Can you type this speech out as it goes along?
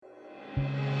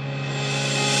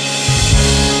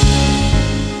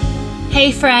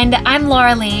Hey friend, I'm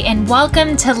Laura Lee, and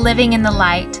welcome to Living in the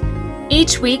Light.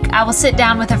 Each week, I will sit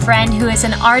down with a friend who is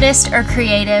an artist or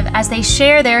creative as they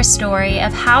share their story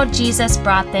of how Jesus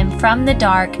brought them from the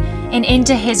dark and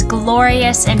into his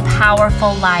glorious and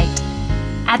powerful light.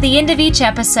 At the end of each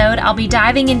episode, I'll be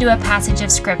diving into a passage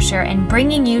of Scripture and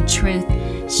bringing you truth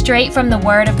straight from the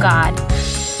Word of God.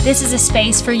 This is a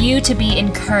space for you to be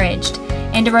encouraged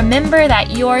and to remember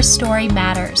that your story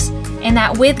matters, and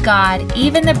that with God,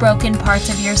 even the broken parts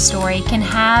of your story can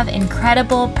have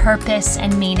incredible purpose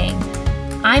and meaning.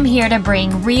 I'm here to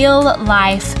bring real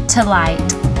life to light.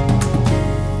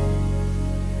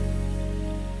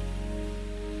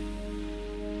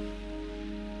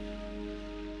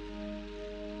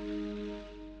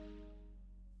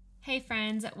 Hey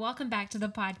friends, welcome back to the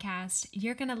podcast.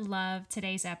 You're going to love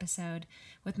today's episode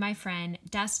with my friend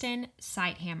Dustin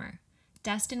Sighthammer.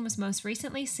 Dustin was most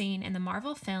recently seen in the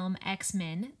Marvel film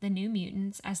X-Men: The New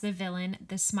Mutants as the villain,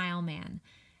 the Smile Man.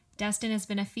 Dustin has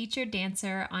been a featured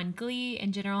dancer on Glee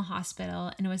and General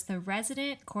Hospital and was the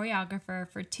resident choreographer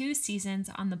for 2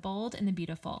 seasons on The Bold and the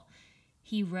Beautiful.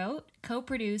 He wrote,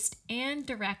 co-produced, and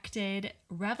directed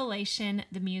Revelation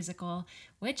the Musical,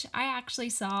 which I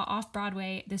actually saw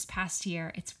off-Broadway this past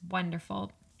year. It's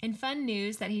wonderful. And fun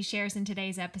news that he shares in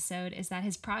today's episode is that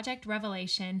his project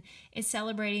Revelation is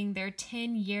celebrating their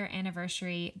 10-year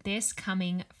anniversary this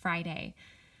coming Friday.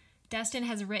 Dustin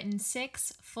has written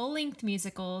 6 full-length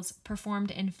musicals,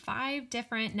 performed in 5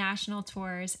 different national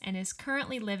tours, and is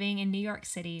currently living in New York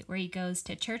City, where he goes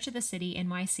to Church of the City,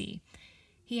 NYC.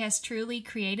 He has truly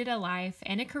created a life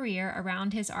and a career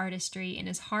around his artistry, and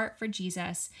his heart for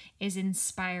Jesus is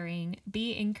inspiring.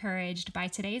 Be encouraged by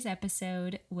today's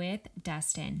episode with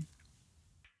Dustin.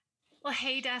 Well,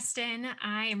 hey, Dustin.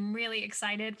 I am really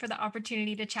excited for the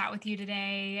opportunity to chat with you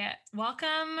today.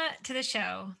 Welcome to the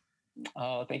show.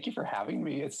 Oh, thank you for having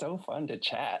me. It's so fun to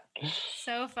chat.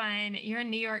 So fun. You're in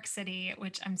New York City,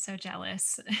 which I'm so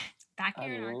jealous. Back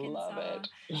here in Arkansas. Love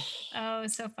it. Oh,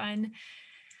 so fun.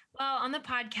 Well, on the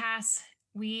podcast,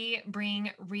 we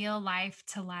bring real life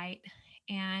to light,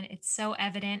 and it's so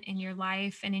evident in your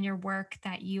life and in your work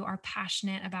that you are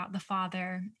passionate about the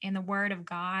Father and the Word of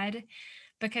God,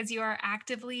 because you are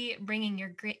actively bringing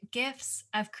your gifts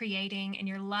of creating and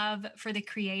your love for the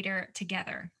Creator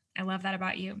together. I love that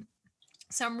about you.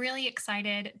 So I'm really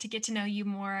excited to get to know you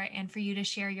more and for you to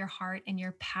share your heart and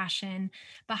your passion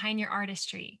behind your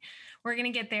artistry. We're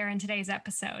going to get there in today's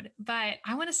episode, but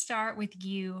I want to start with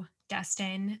you,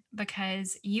 Dustin,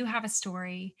 because you have a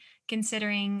story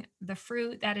considering the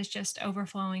fruit that is just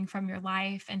overflowing from your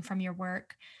life and from your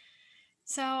work.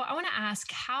 So I want to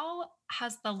ask, how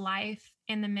has the life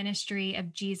and the ministry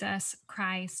of Jesus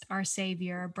Christ, our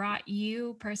Savior, brought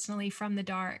you personally from the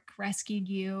dark, rescued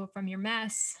you from your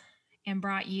mess, and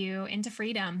brought you into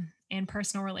freedom and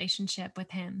personal relationship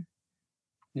with him?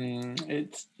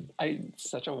 It's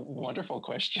such a wonderful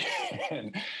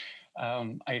question.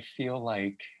 I feel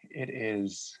like it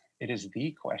is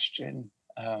the question.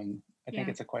 I think Yeah.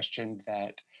 it's a question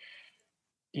that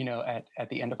at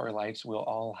the end of our lives we'll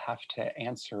all have to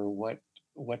answer. What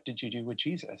did you do with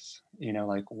Jesus?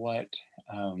 Like what.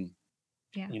 Um,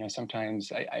 Yeah.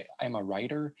 Sometimes I'm a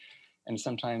writer, and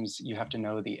sometimes you have to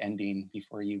know the ending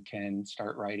before you can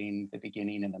start writing the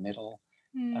beginning and the middle.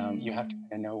 You have to Mm.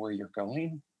 kind of know where you're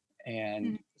going,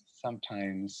 and Mm.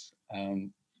 sometimes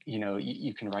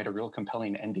you can write a real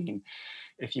compelling ending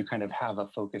if you kind of have a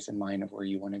focus in mind of where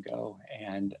you want to go.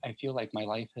 And I feel like my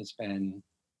life has been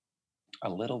a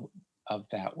little of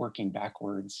that, working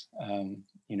backwards,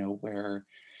 where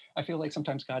I feel like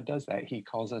sometimes God does that. He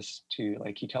calls us to,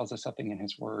 like, he tells us something in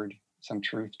his word, some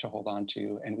truth to hold on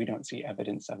to, and we don't see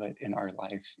evidence of it in our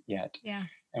life yet. Yeah.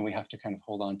 And we have to kind of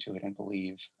hold on to it and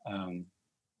believe.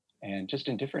 And just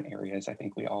in different areas, I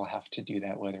think we all have to do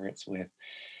that, whether it's with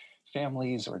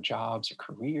families or jobs or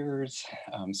careers,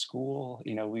 school.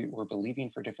 We're believing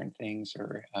for different things,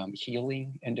 or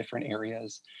healing in different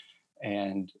areas.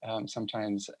 And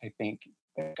sometimes I think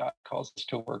that God calls us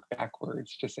to work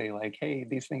backwards, to say, like, hey,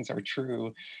 these things are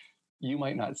true. You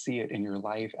might not see it in your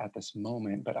life at this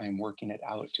moment, but I'm working it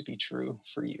out to be true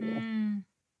for you. Mm.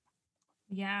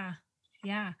 Yeah.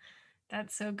 Yeah.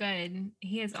 That's so good.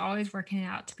 He is always working it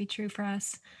out to be true for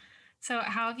us. So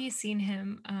how have you seen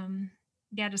him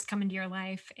just come into your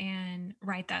life and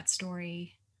write that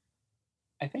story?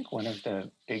 I think one of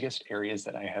the biggest areas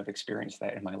that I have experienced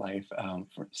that in my life,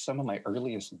 for some of my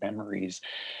earliest memories,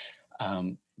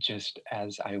 just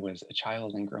as I was a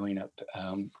child and growing up,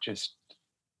 just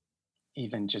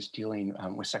even just dealing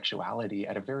with sexuality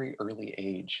at a very early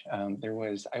age. I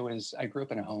grew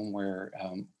up in a home where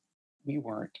we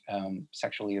weren't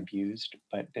sexually abused,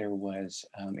 but there was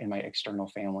in my external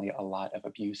family a lot of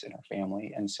abuse in our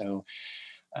family, and so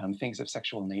things of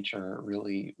sexual nature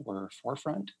really were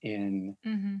forefront in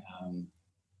Mm-hmm. um,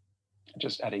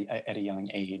 just at a young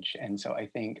age. And so I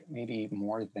think maybe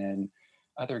more than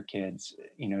other kids,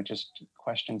 just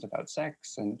questions about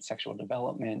sex and sexual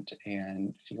development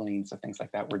and feelings of things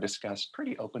like that were discussed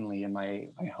pretty openly in my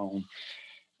home.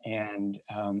 And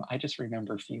I just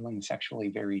remember feeling sexually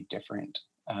very different.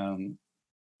 Um,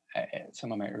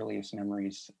 some of my earliest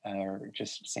memories are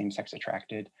just same-sex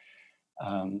attracted,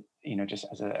 just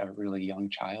as a really young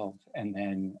child. And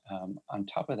then on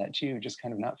top of that, too, just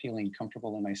kind of not feeling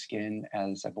comfortable in my skin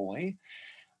as a boy,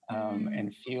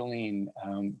 and feeling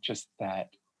just that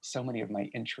so many of my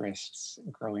interests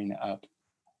growing up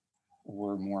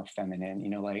were more feminine.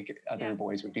 Like other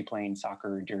boys would be playing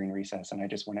soccer during recess, and I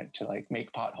just wanted to like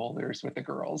make pot holders with the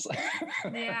girls.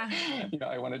 Yeah.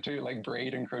 I wanted to like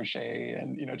braid and crochet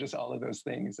and just all of those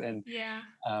things. And Yeah.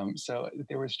 so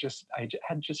there was just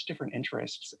had just different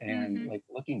interests, and Mm-hmm. like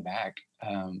looking back,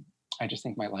 I just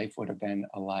think my life would have been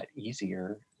a lot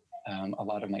easier. A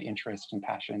lot of my interests and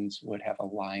passions would have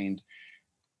aligned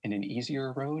in an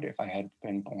easier road if I had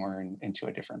been born into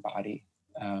a different body.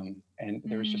 And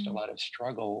there was just a lot of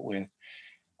struggle with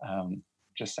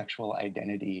just sexual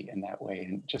identity in that way,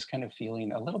 and just kind of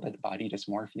feeling a little bit body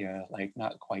dysmorphia, like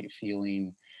not quite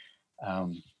feeling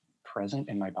um, present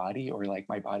in my body, or like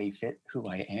my body fit who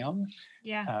I am.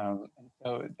 Yeah. And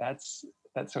so that's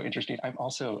so interesting. I'm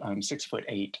also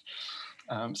 6'8".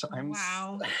 So I'm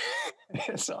Wow.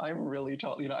 so I'm really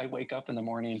tall. I wake up in the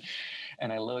morning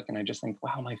and I look and I just think,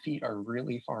 wow, my feet are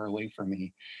really far away from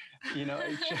me.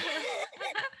 It's just,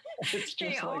 it's They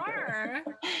just like are.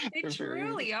 They they're very.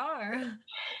 truly are.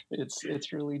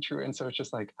 It's really true. And so it's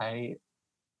just like I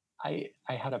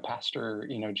had a pastor,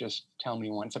 just tell me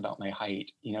once about my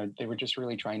height. They were just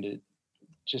really trying to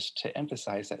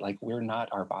emphasize that like we're not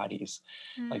our bodies.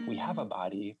 Like we have a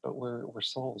body, but we're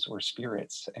souls, we're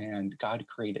spirits, and God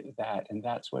created that, and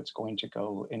that's what's going to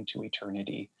go into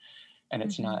eternity. And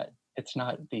it's not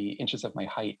the inches of my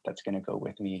height that's going to go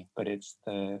with me, but it's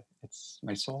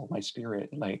my soul, my spirit.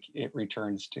 Like it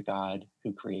returns to God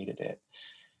who created it.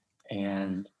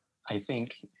 And I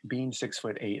think being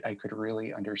 6'8", I could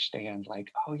really understand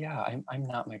like, oh yeah, I'm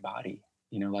not my body.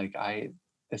 Like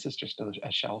this is just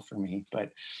a shell for me.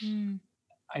 But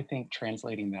I think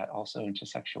translating that also into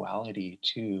sexuality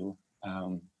too,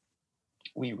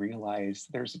 we realize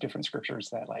there's different scriptures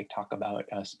that like talk about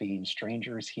us being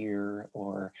strangers here,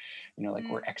 or like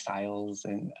we're exiles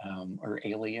and or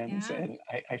aliens. Yeah. And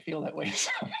I feel that way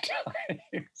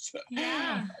sometimes.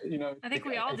 Yeah. I think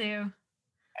we all do.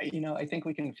 I think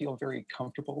we can feel very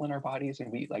comfortable in our bodies,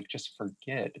 and we like just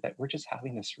forget that we're just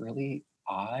having this really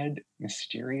odd,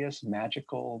 mysterious,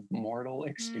 magical, mortal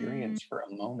experience for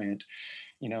a moment.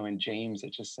 In James,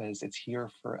 it just says it's here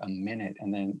for a minute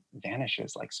and then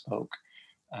vanishes like smoke.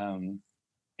 Um,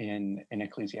 in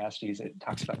Ecclesiastes, it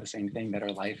talks about the same thing, that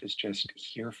our life is just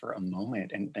here for a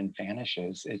moment and then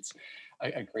vanishes. It's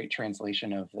a great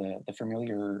translation of the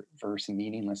familiar verse,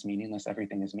 meaningless, meaningless,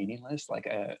 everything is meaningless. Like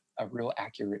a real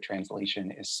accurate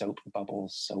translation is soap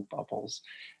bubbles.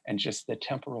 And just the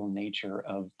temporal nature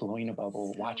of blowing a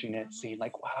bubble, watching it, seeing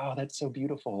like, wow, that's so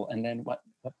beautiful. And then what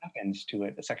happens to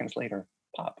it seconds later?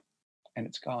 Pop, and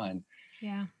it's gone.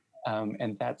 Yeah.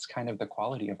 And that's kind of the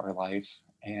quality of our life.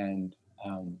 And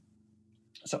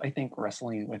so I think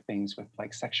wrestling with things with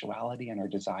like sexuality and our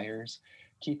desires,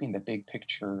 keeping the big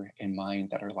picture in mind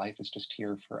that our life is just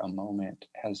here for a moment,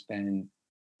 has been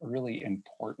really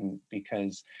important,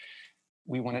 because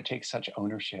we want to take such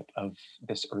ownership of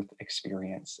this earth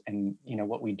experience. And,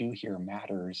 what we do here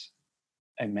matters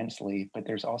immensely, but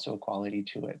there's also a quality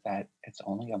to it that it's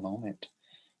only a moment.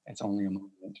 It's only a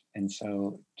moment. And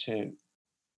so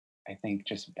I think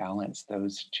just balance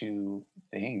those two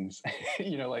things,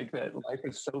 like that life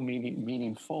is so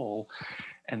meaningful.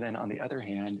 And then on the other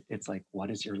hand, it's like, what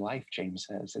is your life? James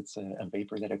says it's a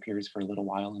vapor that appears for a little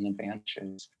while and then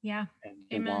vanishes. Yeah. And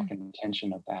the walk in the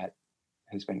tension of that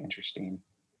has been interesting.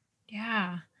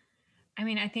 Yeah. I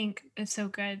mean, I think it's so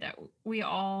good that we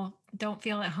all don't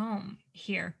feel at home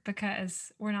here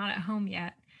because we're not at home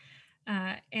yet.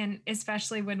 And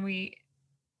especially when we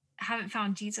haven't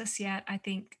found Jesus yet, I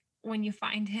think when you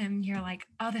find him, you're like,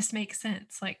 oh, this makes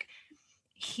sense. Like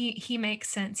he makes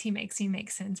sense. He makes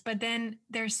sense. But then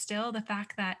there's still the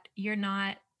fact that you're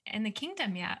not in the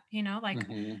kingdom yet, like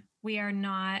we are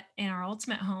not in our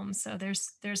ultimate home. So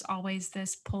there's always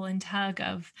this pull and tug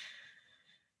of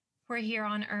we're here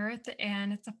on earth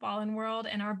and it's a fallen world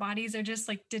and our bodies are just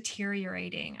like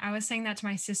deteriorating. I was saying that to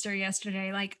my sister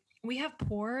yesterday. Like we have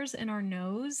pores in our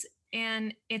nose,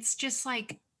 and it's just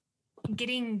like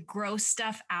getting gross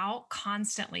stuff out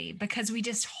constantly because we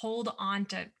just hold on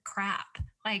to crap.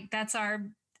 Like that's our,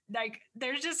 like,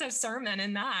 there's just a sermon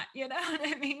in that, you know what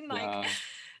I mean? Like, Yeah.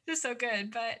 just so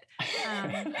good. But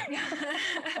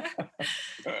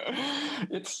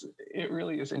It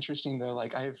really is interesting though.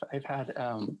 Like I've had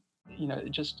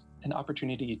just an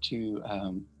opportunity to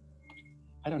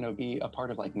I don't know, be a part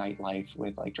of like nightlife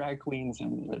with like drag queens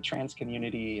and the trans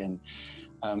community, and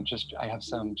I have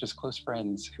some just close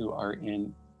friends who are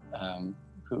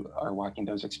who are walking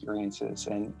those experiences,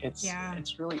 and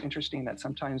it's really interesting that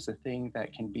sometimes the thing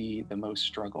that can be the most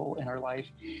struggle in our life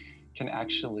can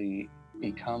actually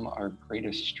become our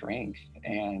greatest strength.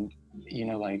 And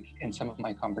like in some of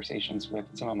my conversations with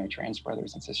some of my trans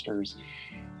brothers and sisters,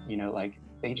 like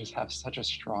they just have such a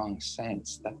strong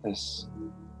sense that this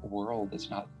world is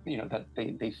not, that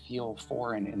they feel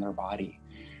foreign in their body.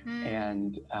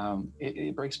 And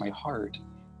it breaks my heart.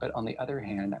 But on the other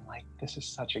hand, I'm like, this is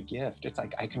such a gift. It's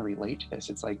like I can relate to this.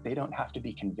 It's like they don't have to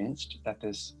be convinced that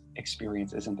this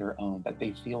experience isn't their own, that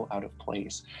they feel out of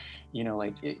place.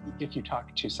 Like if you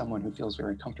talk to someone who feels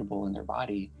very comfortable in their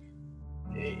body,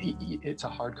 it's a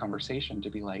hard conversation to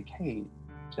be like, hey,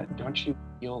 don't you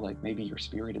feel like maybe your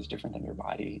spirit is different than your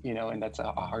body? And that's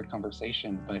a hard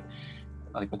conversation. But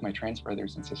like with my trans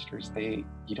brothers and sisters,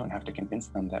 you don't have to convince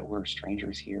them that we're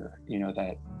strangers here,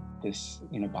 that this,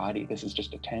 body, this is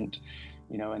just a tent,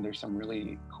 and there's some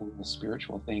really cool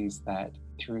spiritual things that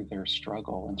through their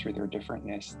struggle and through their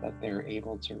differentness that they're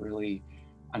able to really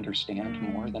understand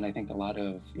more than I think a lot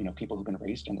of, people who've been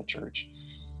raised in the church.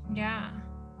 Yeah.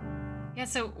 Yeah.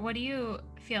 So what do you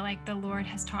feel like the Lord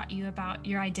has taught you about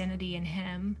your identity in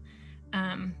him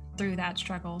through that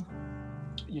struggle?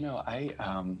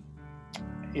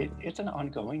 It's an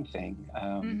ongoing thing.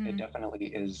 It definitely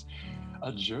is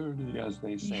a journey, as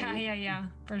they say. Yeah,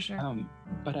 for sure.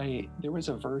 But there was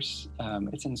a verse,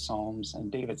 it's in Psalms,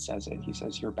 and David says it. He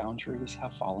says, "Your boundaries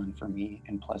have fallen for me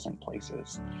in pleasant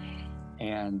places."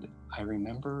 And I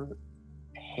remember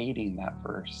hating that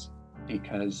verse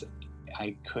because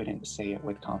I couldn't say it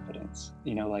with confidence.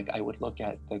 Like I would look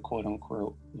at the quote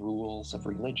unquote rules of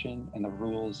religion and the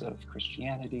rules of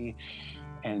Christianity,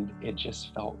 and it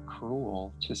just felt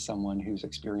cruel to someone who's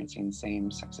experiencing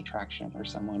same-sex attraction, or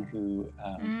someone who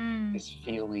is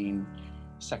feeling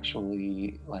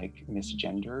sexually like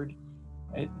misgendered.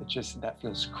 It just, that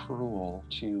feels cruel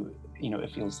to,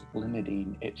 it feels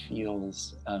limiting. It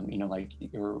feels, like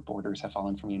your borders have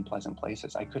fallen for me in pleasant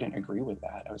places. I couldn't agree with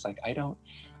that. I was like, I don't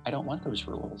want those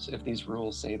rules. If these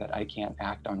rules say that I can't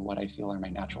act on what I feel are my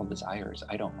natural desires,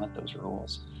 I don't want those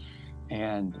rules.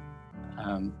 And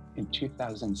in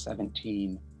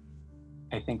 2017,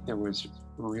 I think there was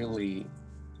really,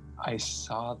 I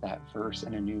saw that verse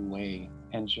in a new way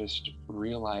and just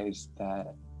realized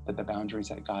that the boundaries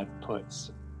that God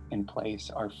puts in place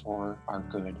are for our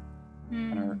good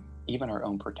and even our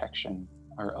own protection,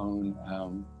 our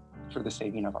own, for the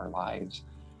saving of our lives.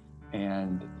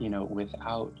 And,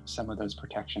 without some of those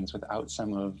protections, without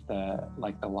some of the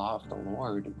law of the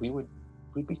Lord,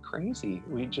 we'd be crazy.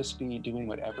 We'd just be doing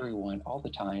whatever we want all the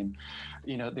time.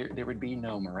 There would be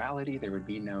no morality, there would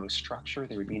be no structure,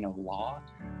 there would be no law,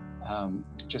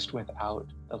 just without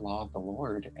the law of the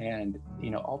Lord. And,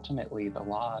 ultimately the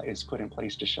law is put in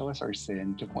place to show us our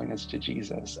sin, to point us to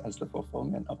Jesus as the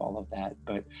fulfillment of all of that.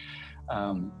 But,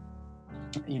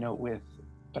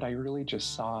 but I really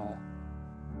just saw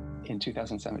in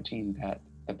 2017 that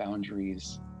the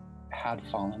boundaries had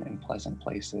fallen in pleasant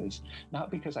places,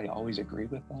 not because I always agree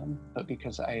with them, but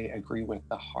because I agree with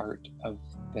the heart of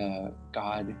the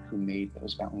God who made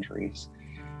those boundaries.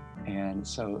 And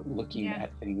so looking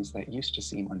at things that used to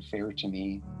seem unfair to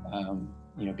me,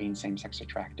 being same-sex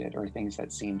attracted, or things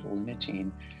that seemed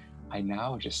limiting, I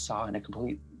now just saw in a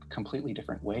completely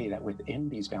different way that within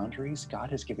these boundaries,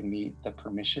 God has given me the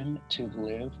permission to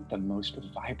live the most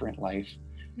vibrant life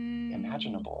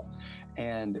imaginable.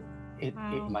 And it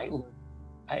might look,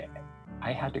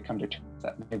 I had to come to terms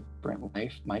that my vibrant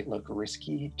life might look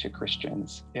risky to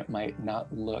Christians. It might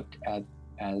not look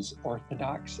as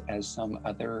orthodox as some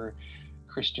other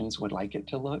Christians would like it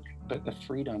to look, but the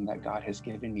freedom that God has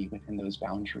given me within those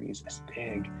boundaries is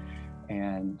big.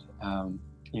 And,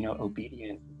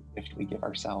 obedience is the gift we give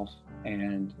ourselves.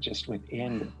 And just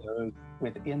within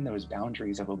those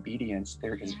boundaries of obedience,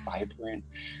 there is vibrant,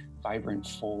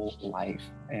 full life.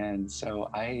 And so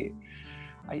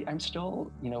I'm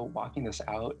still, walking this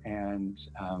out and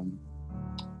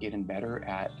getting better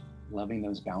at loving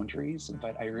those boundaries.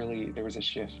 But there was a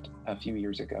shift a few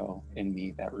years ago in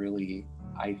me that really,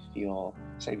 I feel,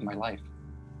 saved my life.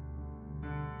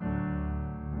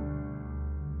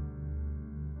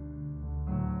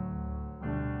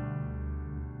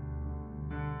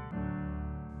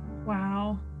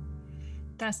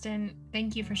 Dustin,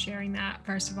 thank you for sharing that,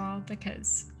 first of all,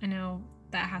 because I know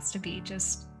that has to be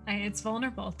just, it's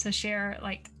vulnerable to share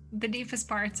like the deepest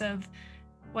parts of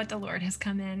what the Lord has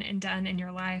come in and done in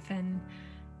your life. And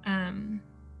um,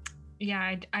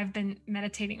 yeah, I've been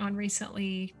meditating on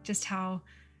recently just how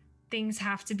things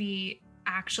have to be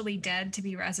actually dead to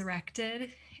be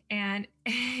resurrected. And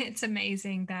it's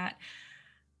amazing that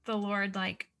the Lord,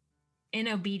 like, in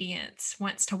obedience,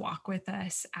 wants to walk with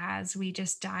us as we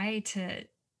just die to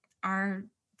our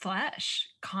flesh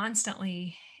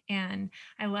constantly. And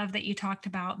I love that you talked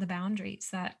about the boundaries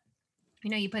that,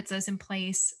 he puts those in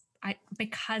place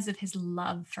because of his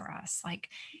love for us. Like,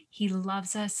 he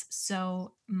loves us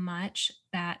so much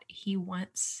that he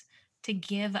wants to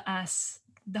give us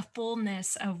the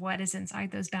fullness of what is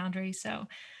inside those boundaries. So,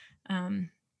 um,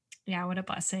 yeah, what a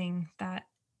blessing that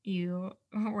you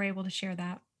were able to share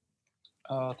that.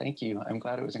 Oh, thank you. I'm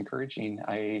glad it was encouraging.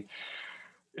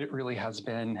 It really has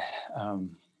been,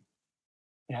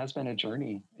 it has been a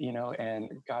journey, and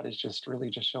God is just really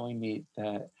just showing me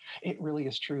that it really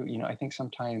is true. I think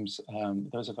sometimes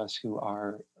those of us who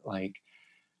are like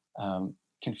um,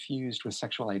 confused with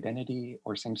sexual identity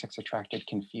or same-sex attracted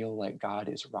can feel like God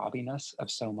is robbing us of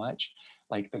so much.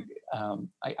 Like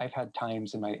I've had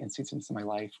times in seasons in my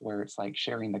life where it's like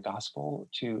sharing the gospel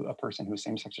to a person who's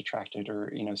same-sex attracted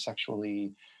or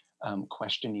sexually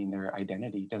questioning their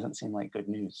identity doesn't seem like good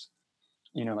news.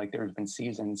 Like there have been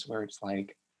seasons where it's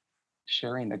like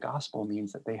sharing the gospel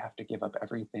means that they have to give up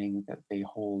everything that they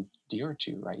hold dear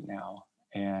to right now,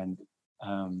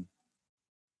 um,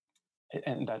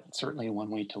 and that's certainly one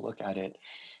way to look at it.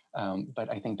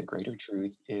 But I think the greater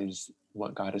truth is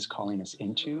what God is calling us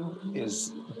into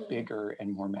is bigger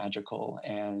and more magical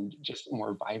and just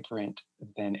more vibrant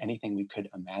than anything we could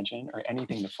imagine or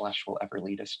anything the flesh will ever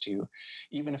lead us to,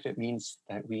 even if it means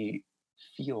that we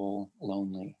feel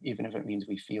lonely, even if it means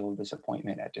we feel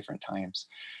disappointment at different times.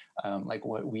 Like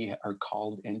what we are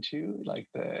called into,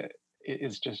 it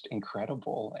is just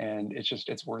incredible, and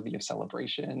it's worthy of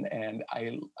celebration. And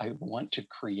I want to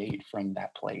create from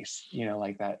that place,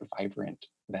 like that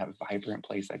vibrant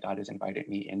place that God has invited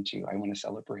me into. I want to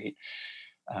celebrate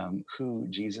who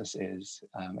Jesus is,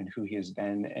 and who he has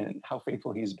been and how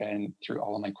faithful he's been through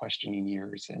all of my questioning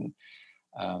years.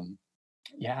 And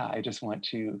yeah, I just want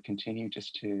to continue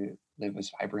just to live as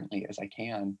vibrantly as I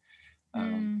can.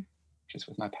 Um, Mm, just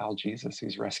with my pal Jesus,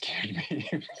 who's rescued me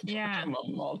yeah. from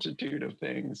a multitude of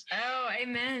things. Oh,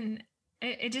 amen.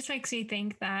 It just makes me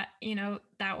think that,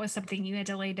 that was something you had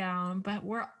to lay down, but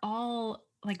we're all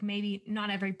like, maybe not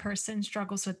every person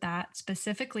struggles with that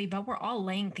specifically, but we're all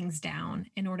laying things down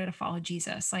in order to follow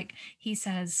Jesus. Like he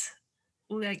says,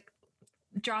 like,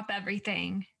 drop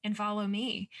everything and follow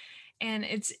me. And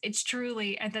it's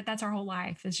truly that's our whole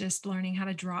life, is just learning how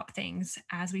to drop things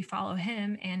as we follow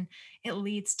him. And it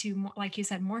leads to more, like you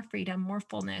said, more freedom, more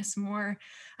fullness, more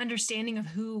understanding of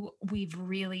who we've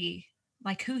really,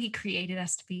 like, who he created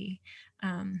us to be.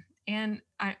 And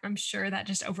I'm sure that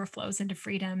just overflows into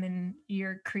freedom, and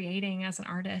you're creating as an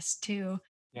artist too.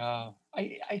 Yeah,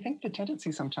 I think the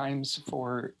tendency sometimes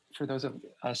for those of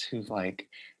us who've like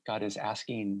God is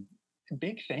asking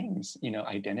big things,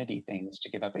 identity things to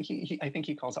give up. But I think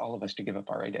he calls all of us to give up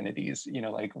our identities.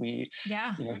 Like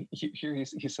Yeah. here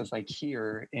he says like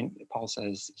here in Paul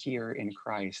says here in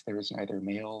Christ there is neither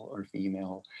male or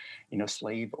female,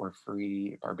 slave or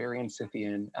free, barbarian,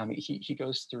 Scythian. I mean, he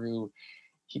goes through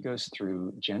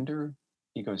gender,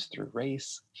 he goes through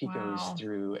race, he goes Wow.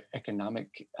 through economic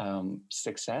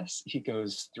success, he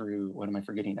goes through, what am I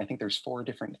forgetting? I think there's 4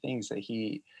 different things that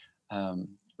he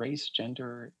race,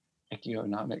 gender,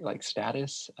 economic, like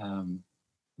status.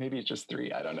 Maybe it's just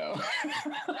 3, I don't know.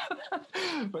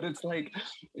 But it's like,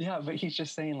 yeah, but he's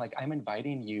just saying like, I'm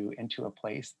inviting you into a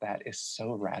place that is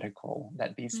so radical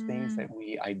that these things Mm, that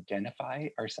we identify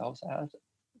ourselves as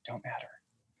don't matter.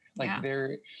 Like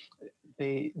yeah.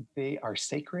 they are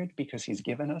sacred because he's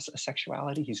given us a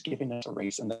sexuality, he's given us a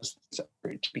race, and those things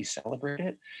are to be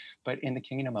celebrated. But in the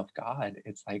kingdom of God,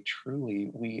 it's like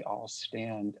truly we all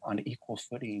stand on equal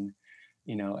footing,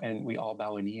 and we all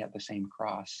bow a knee at the same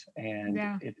cross. And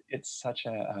Yeah. it's such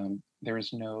a there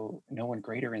is no one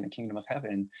greater in the kingdom of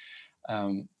heaven.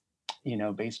 Um,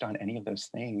 based on any of those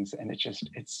things. And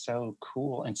it's so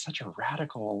cool and such a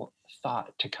radical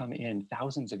thought to come in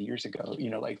thousands of years ago,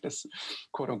 like this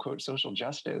quote unquote social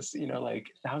justice, like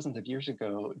thousands of years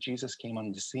ago, Jesus came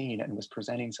on the scene and was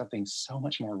presenting something so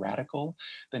much more radical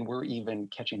than we're even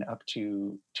catching up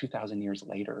to 2000 years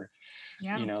later.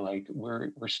 Yeah. Like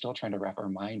we're still trying to wrap our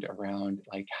mind around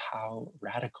like how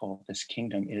radical this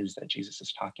kingdom is that Jesus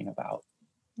is talking about.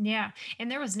 Yeah. And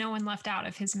there was no one left out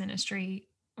of his ministry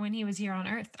when he was here on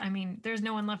earth. I mean, there's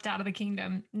no one left out of the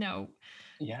kingdom. No,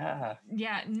 Yeah.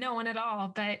 yeah, no one at all.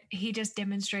 But he just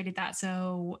demonstrated that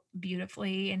so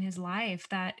beautifully in his life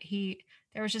that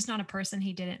there was just not a person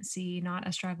he didn't see, not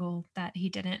a struggle that he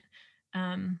didn't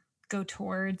um, go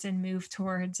towards and move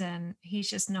towards. And he's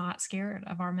just not scared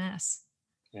of our mess.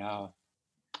 Yeah.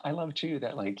 I love too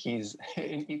that like he's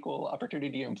an equal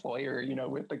opportunity employer,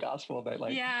 with the gospel that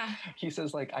like Yeah. he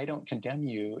says like I don't condemn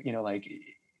you, like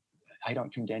I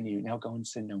don't condemn you. Now go and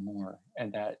sin no more.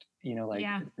 And that, like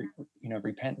Yeah.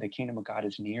 repent, the kingdom of God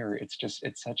is near. It's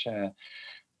such a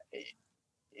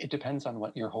it depends on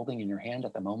what you're holding in your hand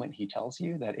at the moment he tells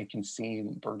you that it can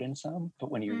seem burdensome,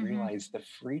 but when you Hmm. realize the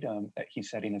freedom that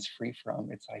he's setting us free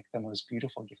from, it's like the most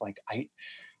beautiful gift. Like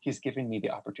he's given me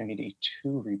the opportunity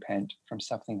to repent from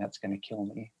something that's going to kill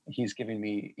me. He's given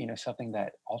me something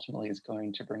that ultimately is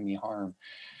going to bring me harm,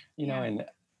 Yeah. and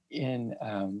in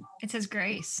It's his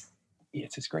grace.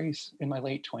 it's his grace. In my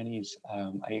late 20s,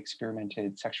 I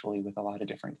experimented sexually with a lot of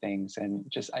different things, and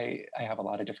just I have a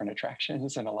lot of different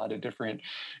attractions and a lot of different,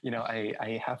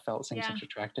 I have felt same Yeah. sex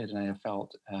attracted, and I have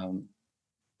felt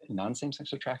non same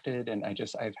sex attracted, and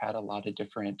I've had a lot of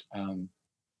different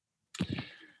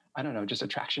I don't know, just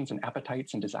attractions and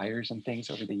appetites and desires and things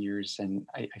over the years, and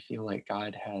I feel like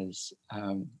God has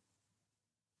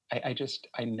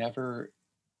I never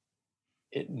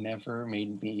it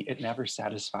never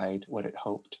satisfied what it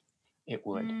hoped it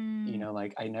would. Mm,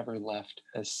 Like I never left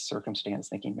a circumstance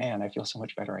thinking, man, I feel so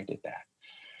much better I did that.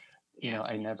 yeah.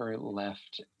 I never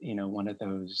left, one of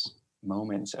those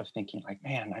moments of thinking like,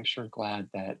 man, I'm sure glad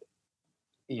that,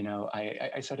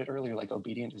 I said it earlier, like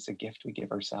obedience is a gift we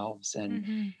give ourselves. And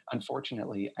Hmm.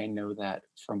 unfortunately, I know that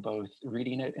from both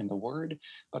reading it in the word,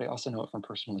 but I also know it from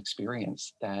personal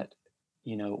experience that,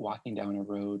 walking down a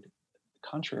road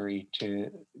contrary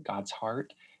to God's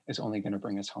heart is only going to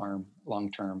bring us harm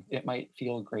long term. It might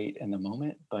feel great in the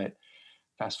moment, but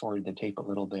fast forward the tape a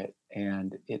little bit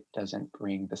and it doesn't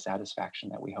bring the satisfaction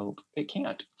that we hope. It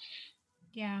can't.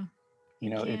 Yeah. You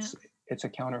It know, can't. it's a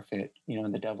counterfeit,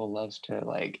 and the devil loves to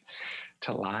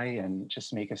lie and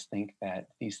just make us think that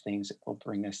these things will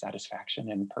bring us satisfaction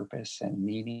and purpose and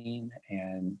meaning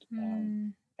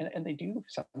Mm, and they do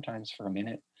sometimes for a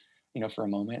minute, for a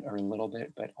moment or a little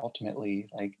bit, but ultimately,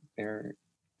 like they're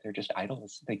just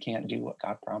idols. They can't do what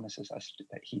God promises us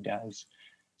that He does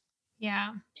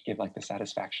yeah. to give like the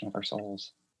satisfaction of our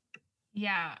souls.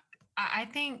 Yeah. I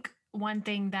think one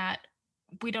thing that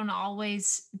we don't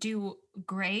always do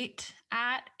great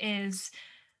at is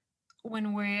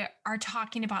when we are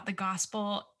talking about the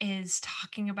gospel is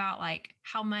talking about like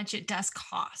how much it does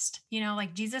cost.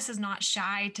 Like Jesus is not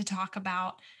shy to talk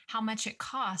about how much it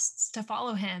costs to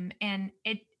follow him. And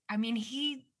I mean,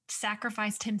 he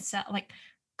sacrificed himself. Like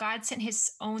God sent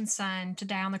his own son to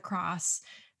die on the cross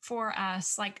for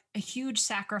us, like a huge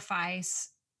sacrifice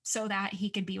so that he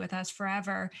could be with us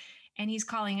forever. And he's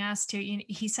calling us to,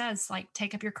 he says, like,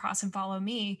 take up your cross and follow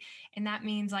me. And that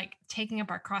means like taking up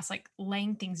our cross, like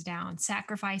laying things down,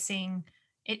 sacrificing.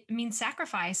 It means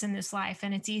sacrifice in this life.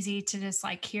 And it's easy to just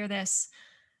like hear this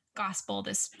gospel,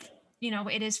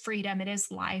 it is freedom, it is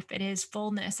life, it is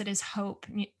fullness, it is hope,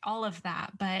 all of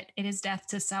that. But it is death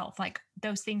to self. Like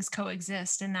those things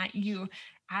coexist, and that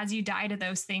as you die to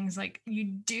those things, like you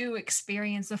do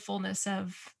experience the fullness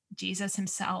of Jesus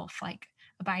himself, like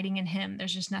abiding in him.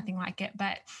 There's just nothing like it.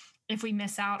 But if we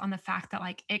miss out on the fact that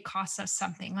like it costs us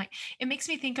something, like it makes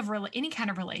me think of any kind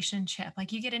of relationship.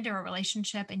 Like you get into a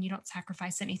relationship and you don't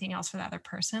sacrifice anything else for the other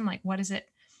person. Like what is it?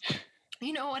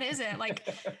 What is it like?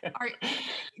 Are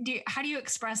how do you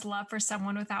express love for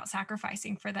someone without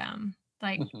sacrificing for them?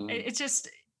 Like Mhm. it's just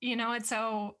it's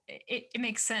so it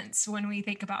makes sense when we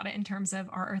think about it in terms of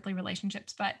our earthly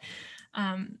relationships, but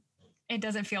um it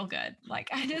doesn't feel good. Like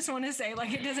I just want to say,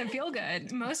 like it doesn't feel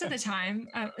good most of the time.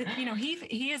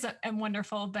 He is a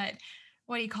wonderful, but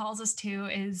what he calls us to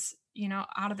is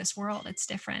out of this world. It's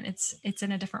different. It's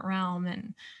in a different realm,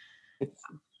 and It's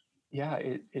yeah,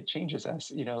 it changes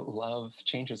us. Love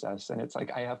changes us, and it's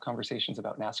like I have conversations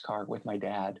about NASCAR with my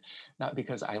dad, not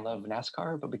because I love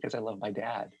NASCAR, but because I love my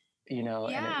dad. And it's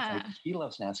like yeah. he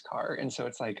loves NASCAR, and so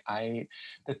it's like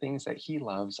the things that he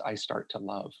loves, I start to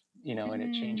love. And it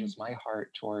Mm, changes my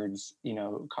heart towards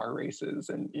car races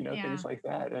and yeah. things like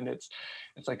that. And it's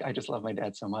like I just love my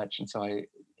dad so much, and so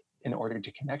in order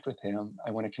to connect with him,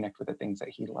 I want to connect with the things that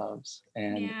he loves.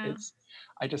 And Yeah.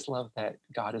 I just love that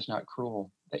God is not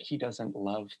cruel, that he doesn't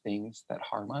love things that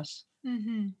harm us,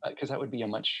 Hmm. because that would be a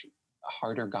much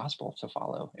harder gospel to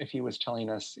follow if he was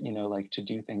telling us, like to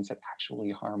do things that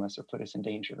actually harm us or put us in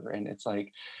danger. And it's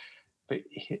like, but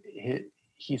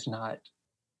he's not,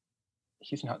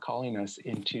 he's not calling us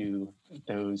into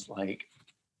those, like,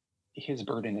 his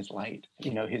burden is light,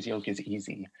 his yoke is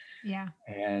easy. Yeah.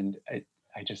 And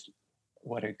I just,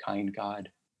 what a kind God.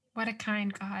 What a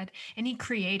kind God. And he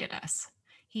created us.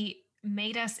 He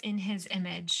made us in his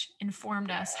image,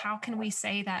 informed us. How can we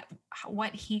say that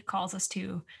what he calls us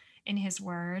to in his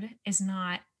word is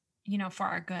not, for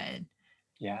our good?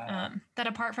 Yeah. That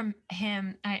apart from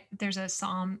him, there's a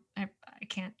psalm, I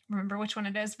can't remember which one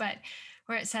it is, but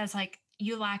where it says, like,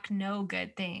 you lack no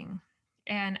good thing.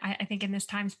 And I think in this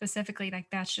time specifically, like,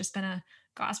 that's just been a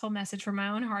gospel message for my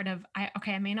own heart of,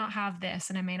 I may not have this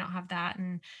and I may not have that.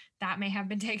 And that may have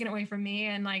been taken away from me.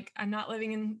 And, like, I'm not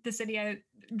living in the city I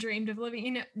dreamed of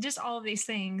living, just all of these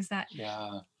things that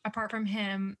apart from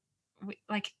him,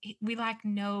 we lack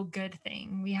no good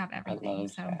thing. We have everything. I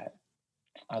love that.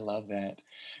 I love that.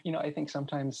 I think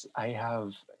sometimes I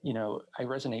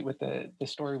resonate with the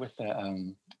story with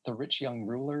the rich young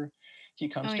ruler. He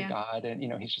comes to God and,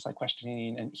 he's just like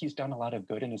questioning, and he's done a lot of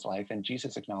good in his life. And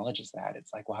Jesus acknowledges that.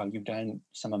 It's like, wow, you've done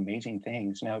some amazing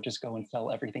things. Now just go and sell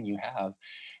everything you have.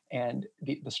 And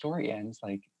the story ends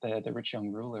like the rich young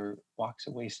ruler walks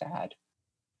away sad.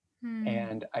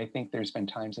 And I think there's been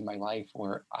times in my life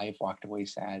where I've walked away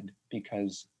sad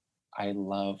because I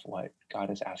love what God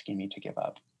is asking me to give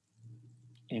up.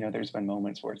 There's been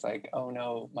moments where it's like, oh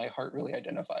no, my heart really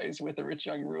identifies with the rich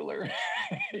young ruler,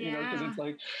 because it's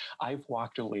like, I've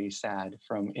walked away sad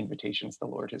from invitations the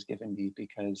Lord has given me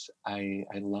because I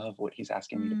love what he's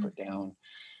asking me to put down.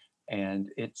 And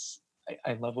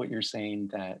I love what you're saying,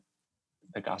 that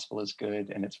the gospel is good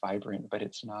and it's vibrant, but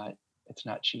it's not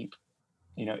cheap.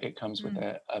 It comes with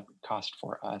a cost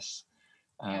for us.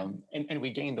 And we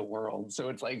gain the world. So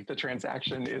it's like the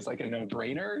transaction is like a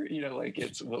no-brainer, like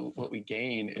it's what we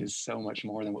gain is so much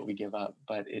more than what we give up,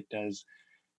 but it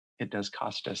does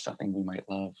cost us something we might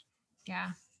love.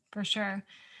 Yeah, for sure.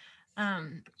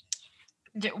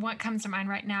 What comes to mind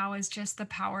right now is just the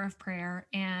power of prayer.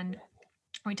 And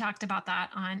we talked about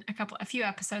that on a few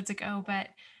episodes ago, but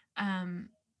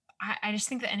I just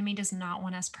think the enemy does not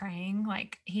want us praying.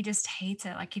 Like, he just hates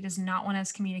it. Like, he does not want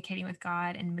us communicating with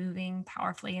God and moving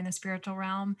powerfully in the spiritual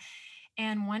realm.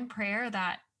 And one prayer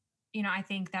that, I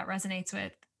think that resonates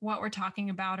with what we're talking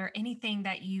about, or anything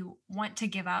that you want to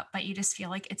give up, but you just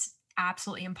feel like it's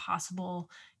absolutely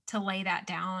impossible to lay that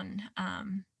down,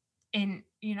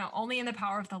 only in the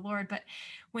power of the Lord. But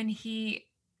when the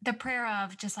prayer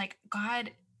of just like,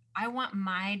 God, I want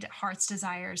my heart's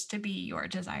desires to be your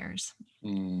desires.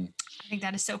 I think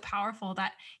that is so powerful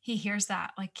that he hears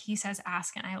that. Like, he says,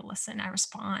 ask and I listen, I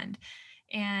respond.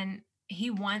 And he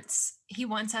wants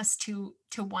us to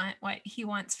want what he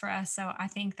wants for us. So I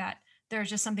think that there's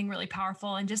just something really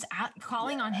powerful and just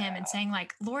calling on him and saying,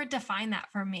 like, Lord, define that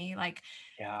for me. Like,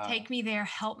 take me there,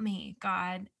 help me,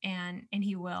 God. And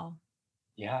he will.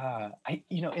 Yeah.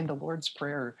 In the Lord's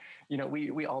Prayer,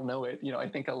 we all know it. I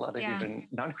think a lot of even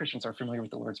non-Christians are familiar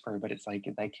with the Lord's Prayer, but it's like,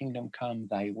 thy kingdom come,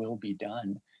 thy will be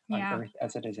done on earth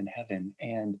as it is in heaven.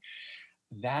 And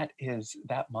that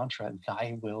mantra,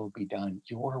 thy will be done,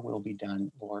 your will be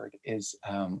done, Lord, is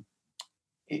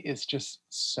just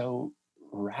so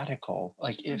radical.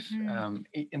 Like, if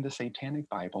in the Satanic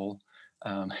Bible,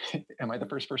 am I the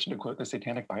first person to quote the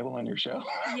Satanic Bible on your show?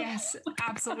 Yes,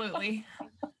 absolutely.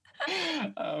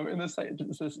 In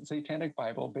the Satanic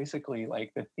Bible, basically,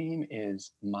 like, the theme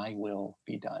is my will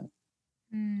be done.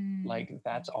 Like,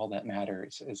 that's all that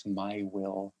matters, is my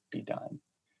will be done.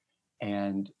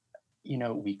 And,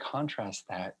 we contrast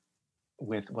that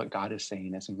with what God is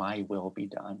saying is my will be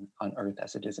done on earth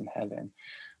as it is in heaven.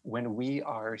 When we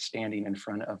are standing in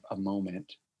front of a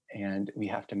moment and we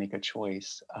have to make a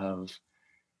choice of,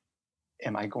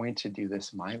 am I going to do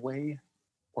this my way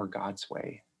or God's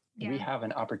way? We have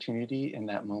an opportunity in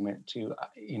that moment to,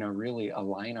 really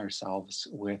align ourselves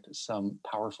with some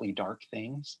powerfully dark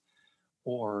things,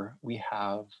 or we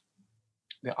have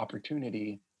the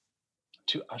opportunity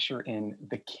to usher in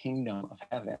the kingdom of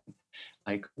heaven.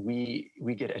 Like, we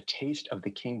get a taste of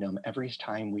the kingdom every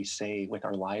time we say with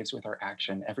our lives, with our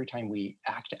action, every time we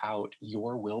act out,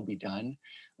 your will be done,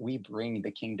 we bring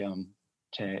the kingdom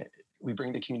to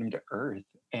earth.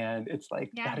 And it's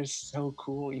like, that is so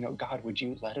cool. God, would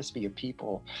you let us be a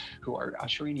people who are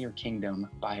ushering your kingdom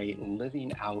by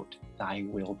living out thy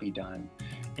will be done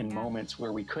in moments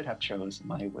where we could have chose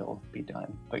my will be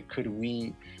done. But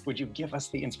would you give us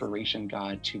the inspiration,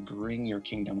 God, to bring your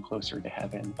kingdom closer to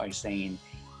heaven by saying,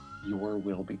 your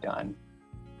will be done?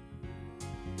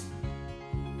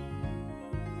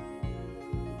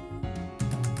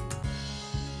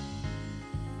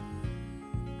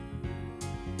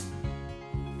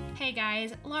 Hey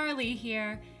guys, Laura Lee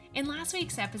here. In last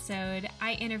week's episode,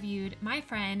 I interviewed my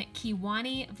friend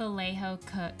Kiwani Vallejo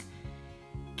Cook.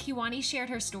 Kiwani shared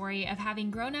her story of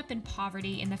having grown up in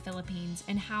poverty in the Philippines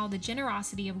and how the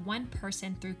generosity of one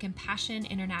person through Compassion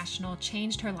International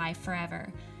changed her life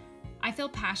forever. I feel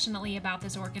passionately about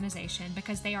this organization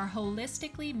because they are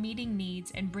holistically meeting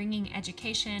needs and bringing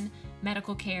education,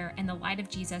 medical care, and the light of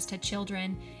Jesus to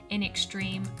children in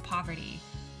extreme poverty.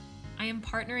 I am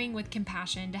partnering with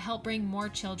Compassion to help bring more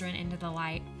children into the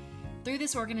light. Through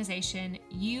this organization,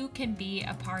 you can be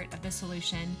a part of the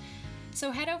solution.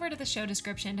 So head over to the show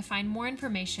description to find more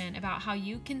information about how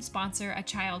you can sponsor a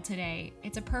child today.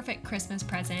 It's a perfect Christmas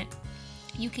present.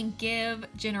 You can give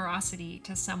generosity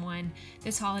to someone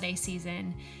this holiday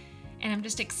season, and I'm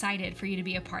just excited for you to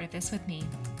be a part of this with me.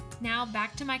 Now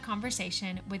back to my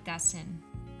conversation with Dustin.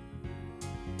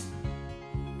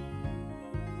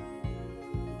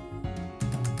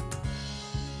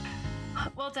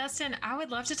 Well, Dustin, I would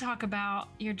love to talk about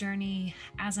your journey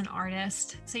as an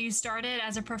artist. So you started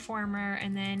as a performer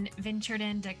and then ventured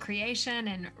into creation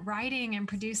and writing and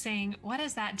producing. What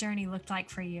has that journey looked like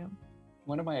for you?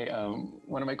 One of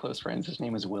my close friends, his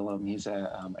name is Willem. He's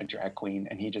a drag queen,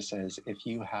 and he just says, "If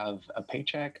you have a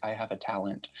paycheck, I have a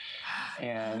talent."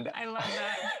 And I love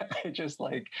that. I just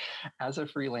like, as a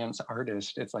freelance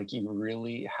artist, it's like you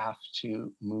really have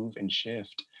to move and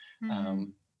shift.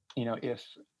 Mm-hmm. If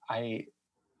I,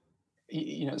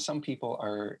 some people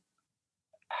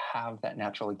have that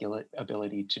natural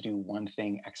ability to do one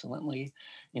thing excellently.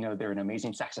 They're an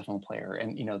amazing saxophone player,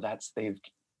 and they've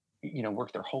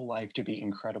worked their whole life to be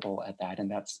incredible at that,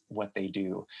 and that's what they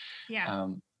do. Yeah.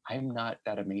 I'm not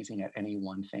that amazing at any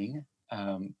one thing,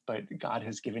 but God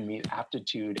has given me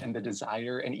aptitude and the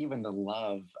desire and even the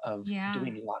love of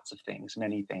doing lots of things,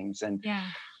 many things. And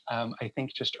I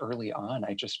think just early on,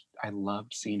 I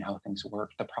loved seeing how things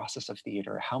work, the process of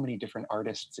theater, how many different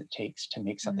artists it takes to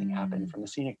make something happen, from the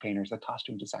scenic painters, the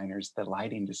costume designers, the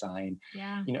lighting design,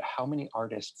 how many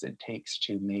artists it takes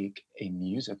to make a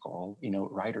musical,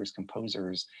 writers,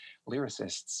 composers,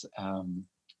 lyricists,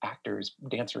 actors,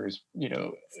 dancers,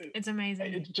 it's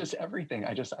amazing. It's just everything.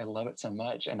 I love it so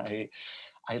much. And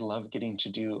I love getting to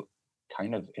do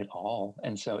kind of it all.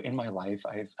 And so in my life,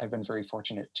 I've been very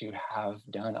fortunate to have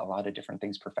done a lot of different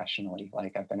things professionally.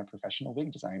 Like I've been a professional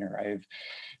wig designer. I've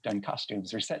done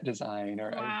costumes or set design,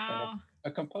 or I've been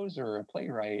a composer, a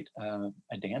playwright,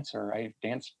 a dancer. I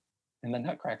danced in the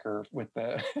Nutcracker with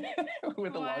the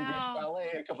with the Longwood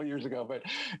Ballet a couple of years ago. But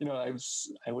I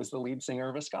was the lead singer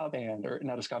of a ska band, or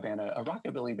not a ska band, a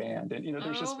rockabilly band. And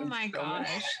there's just been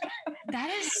gosh, that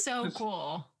is so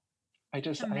cool. I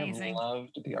have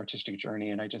loved the artistic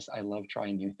journey, and I love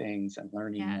trying new things and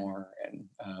learning more.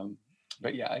 And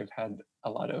but I've had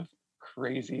a lot of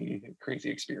crazy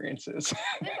experiences.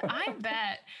 I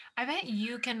bet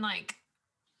you can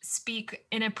speak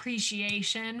in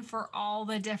appreciation for all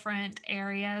the different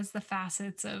areas, the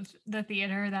facets of the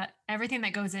theater, that everything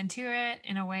that goes into it,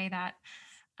 in a way that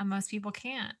most people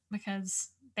can't,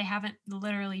 because they haven't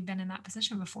literally been in that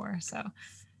position before. So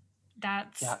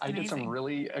that's I did some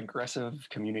really aggressive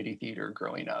community theater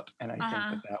growing up, and I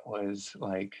think that was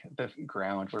like the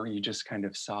ground where you just kind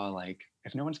of saw, like,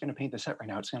 if no one's going to paint the set right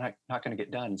now, it's not going to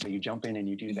get done. So you jump in and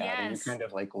you do that, and you kind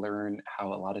of learn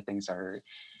how a lot of things are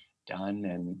done,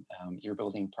 and you're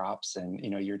building props, and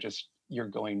you're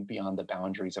going beyond the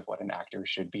boundaries of what an actor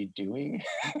should be doing.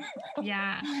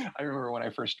 I remember when I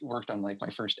first worked on my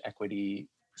first equity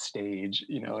stage,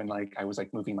 and I was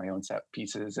moving my own set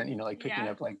pieces, and picking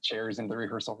up chairs in the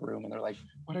rehearsal room, and they're like,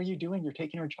 "What are you doing? You're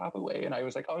taking our job away." And I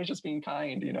was like, "Oh, I was just being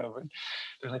kind," and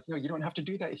they're like, "No, you don't have to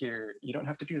do that here. You don't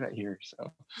have to do that here."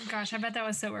 So gosh, I bet that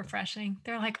was so refreshing.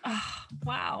 They're like, "Oh,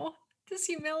 wow, this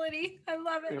humility. I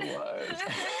love it." It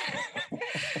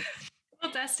was.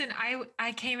 Well, Dustin,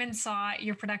 I came and saw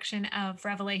your production of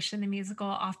Revelation, the musical,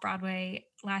 off Broadway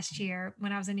last year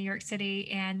when I was in New York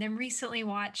City, and then recently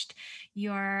watched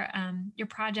your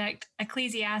project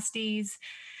Ecclesiastes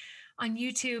on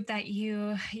YouTube that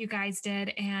you guys did,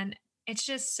 and it's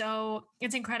just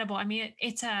it's incredible. I mean,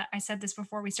 I said this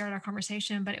before we started our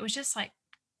conversation, but it was just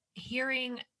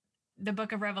hearing the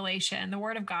book of Revelation, the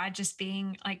word of God, just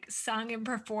being sung and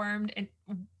performed, and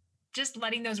just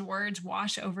letting those words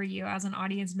wash over you as an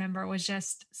audience member was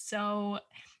just so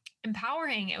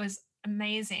empowering. It was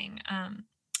amazing.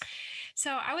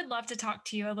 So I would love to talk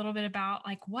to you a little bit about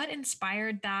what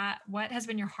inspired that, what has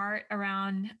been your heart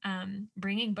around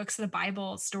bringing books of the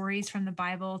Bible, stories from the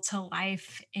Bible, to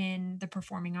life in the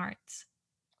performing arts.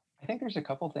 I think there's a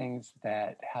couple things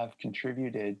that have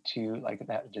contributed to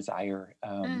that desire.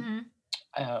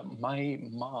 My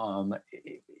mom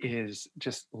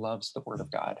just loves the Word of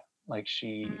God. Like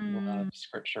she Mm, loves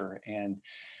scripture, and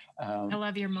I um,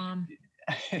 love your mom.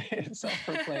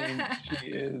 self-proclaimed she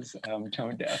is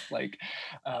tone deaf, like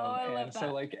Oh, I love and so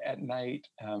that. like at night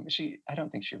I don't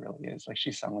think she really is, like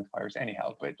she's sung with choirs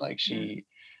anyhow, but like Yeah. she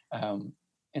um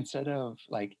instead of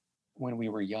like when we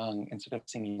were young, instead of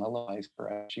singing lullabies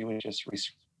for us, she would just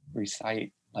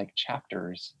recite like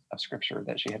chapters of scripture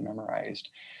that she had memorized.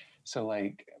 So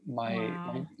like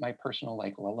Wow. my personal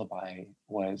like lullaby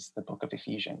was the book of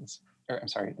Ephesians, or I'm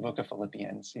sorry, the book of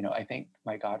Philippians. You know, I thank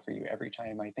my God for you every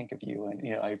time I think of you, and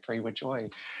you know, I pray with joy.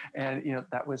 And you know,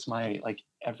 that was my like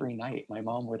every night. My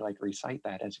mom would like recite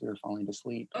that as we were falling to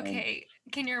sleep. And Okay,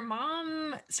 can your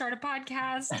mom start a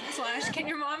podcast slash can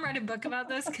your mom write a book about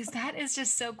this? Because that is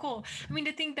just so cool. I mean,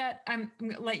 to think that I'm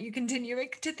let you continue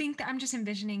it, to think that I'm just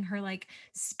envisioning her like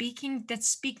speaking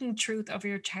truth over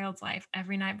your child's life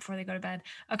every night before they go to bed.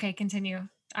 Okay, continue.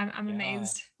 I'm yeah,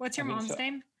 amazed. What's I your mean, mom's so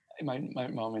name? my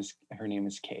mom is, her name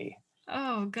is Kay.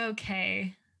 Oh, go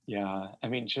Kay. Yeah, I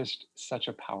mean, just such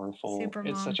a powerful. Super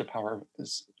It's such mom. a power.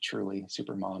 It's truly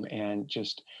super mom, and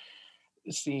just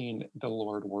seeing the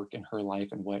Lord work in her life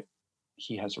and what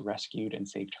He has rescued and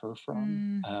saved her from.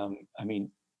 Mm, I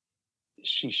mean,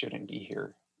 she shouldn't be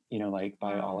here. You know, like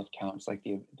by all wow. accounts, like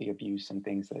the abuse and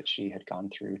things that she had gone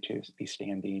through to be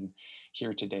standing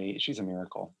here today, she's a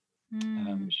miracle.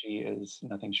 Mm, She is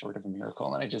nothing short of a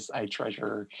miracle, and I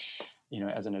treasure, you know,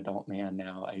 as an adult man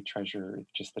now, I treasure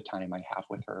just the time I have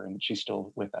with her, and she's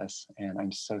still with us, and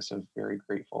I'm so very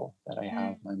grateful that I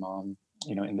have mm, my mom,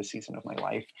 you know, in the season of my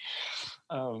life.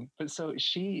 But so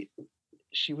she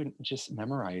would just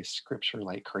memorize scripture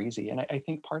like crazy. And I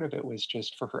think part of it was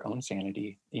just for her own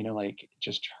sanity, you know, like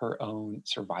just her own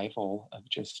survival of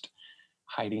just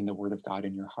hiding the word of God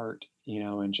in your heart, you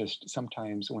know, and just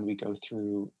sometimes when we go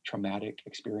through traumatic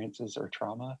experiences or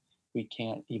trauma, we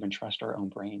can't even trust our own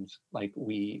brains. Like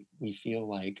we feel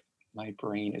like my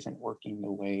brain isn't working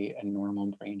the way a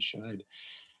normal brain should.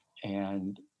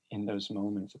 And in those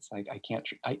moments, it's like I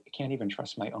can't even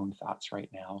trust my own thoughts right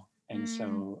now. And mm,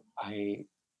 so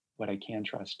what I can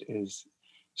trust is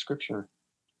scripture,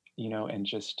 you know, and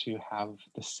just to have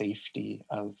the safety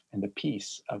of and the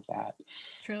peace of that.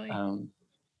 truly. um,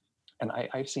 and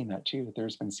I've seen that too.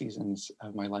 There's been seasons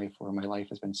of my life where my life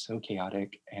has been so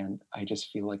chaotic, and I just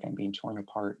feel like I'm being torn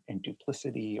apart in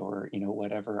duplicity, or you know,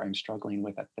 whatever I'm struggling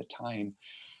with at the time.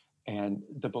 And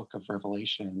the book of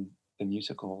Revelation, the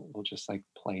musical, will just like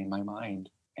play in my mind,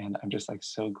 and I'm just like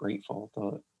so grateful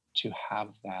to have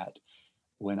that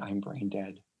when I'm brain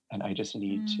dead, and I just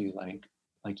need Mm, to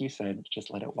like you said, just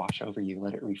let it wash over you,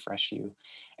 let it refresh you.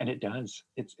 And it does.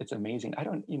 It's amazing. I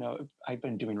don't, you know, I've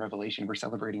been doing Revelation. We're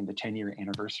celebrating the 10-year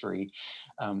anniversary.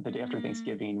 The day after mm,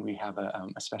 Thanksgiving, we have a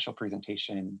special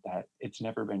presentation that it's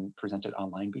never been presented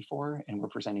online before, and we're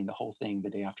presenting the whole thing the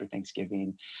day after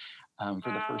Thanksgiving,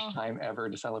 for the first wow. time ever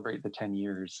to celebrate the 10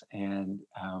 years. And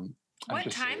I'm What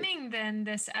just timing then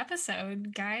this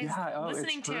episode, guys? yeah, oh, it's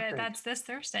Listening to it, perfect. that's this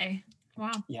Thursday.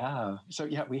 Wow. Yeah. So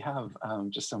yeah, we have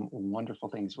just some wonderful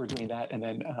things. We're doing that, and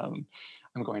then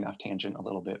I'm going off tangent a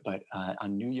little bit, but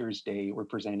on New Year's Day, we're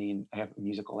presenting. I have a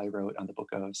musical I wrote on the book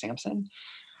of Samson.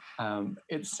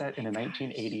 It's Oh set in my a gosh.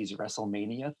 1980s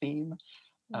WrestleMania theme.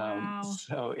 Wow.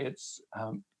 So it's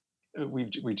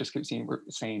we just keep seeing, we're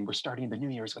saying we're starting the New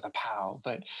Year's with a pow.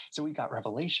 But so we got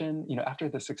Revelation, you know, after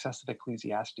the success of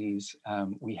Ecclesiastes,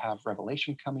 we have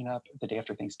Revelation coming up the day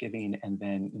after Thanksgiving, and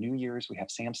then New Year's we have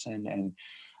Samson. And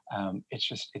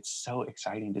it's so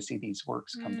exciting to see these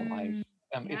works come to life.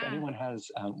 Mm, If yeah. anyone has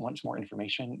wants more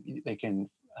information, they can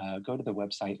go to the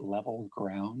website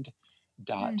levelground.nyc.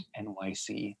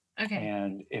 Mm, okay.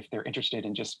 And if they're interested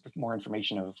in just more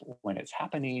information of when it's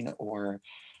happening, or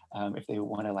if they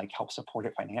want to like help support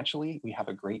it financially, we have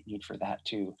a great need for that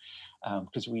too,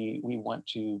 because we want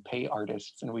to pay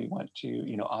artists, and we want to,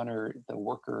 you know, honor the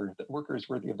worker. The worker is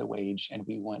worthy of the wage, and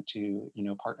we want to, you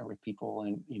know, partner with people,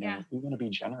 and you Yeah. know, we want to be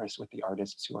generous with the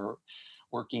artists who are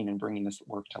working and bringing this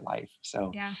work to life.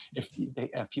 So Yeah. if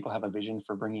people have a vision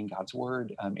for bringing God's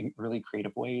word in really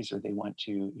creative ways, or they want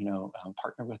to, you know,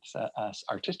 partner with us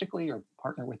artistically, or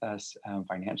partner with us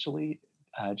financially,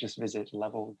 just visit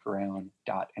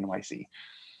levelground.nyc.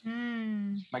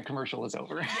 Mm, My commercial is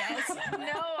over. yes.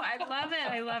 No, I love it.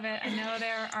 I love it. I know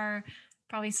there are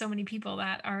probably so many people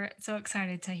that are so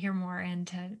excited to hear more and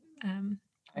to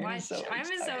I am watch. so I'm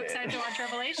so excited. excited to watch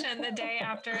Revelation the day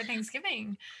after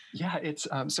Thanksgiving. Yeah, it's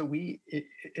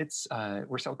it's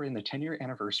we're celebrating the 10-year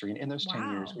anniversary, and in those 10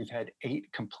 years, Wow. we've had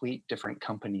 8 complete different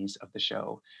companies of the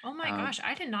show. Oh my Um, gosh,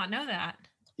 I did not know that.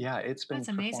 yeah, it's been That's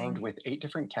performed amazing. with 8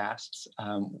 different casts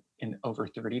in over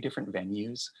 30 different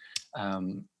venues.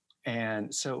 Um,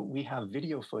 And so we have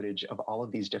video footage of all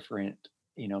of these different,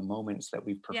 moments that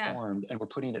we've Yeah. performed, and we're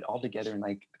putting it all together in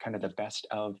like kind of the best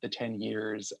of the 10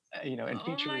 years, and Oh my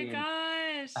featuring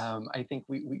gosh. I think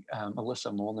we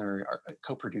Melissa Molnar, our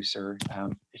co-producer,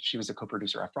 she was a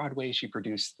co-producer off Broadway. She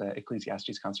produced the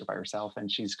Ecclesiastes concert by herself,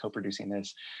 and she's co-producing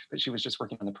this. But she was just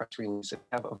working on the press release. We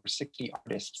have over 60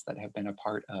 artists that have been a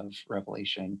part of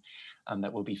Revelation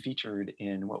that will be featured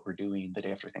in what we're doing the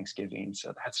day after Thanksgiving.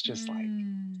 So that's just like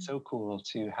so cool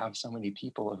to have so many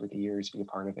people over the years be a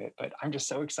part of it. But I'm just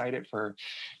so excited for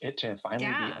it to finally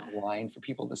be online for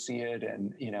people to see it,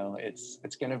 and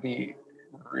it's going to be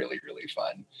really, really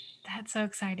fun. That's so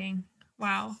exciting.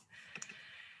 Wow.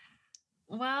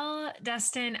 Well,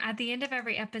 Dustin, at the end of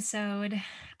every episode,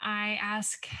 I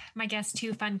ask my guests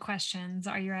 2 fun questions.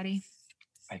 Are you ready?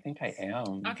 I think I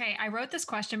am. Okay. I wrote this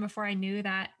question before I knew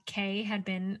that Kay had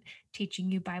been teaching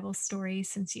you Bible stories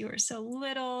since you were so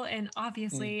little. And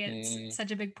obviously, it's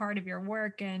such a big part of your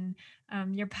work and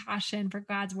your passion for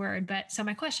God's word. But so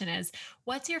my question is,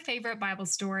 what's your favorite Bible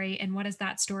story, and what has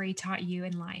that story taught you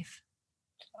in life?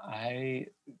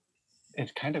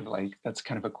 It's kind of like, that's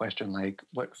kind of a question like,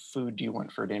 what food do you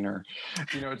want for dinner?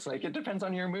 It's like, it depends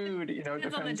on your mood, it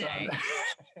depends on the day.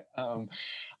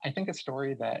 I think a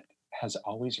story that has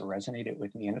always resonated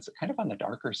with me, and it's kind of on the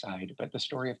darker side, but the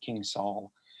story of King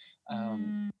Saul.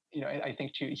 I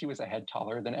think too, he was a head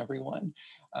taller than everyone.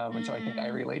 And so I think I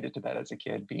related to that as a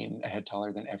kid, being a head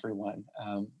taller than everyone.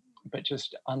 But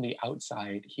just on the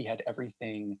outside, he had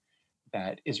everything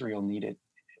that Israel needed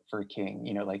for a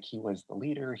king. Like he was the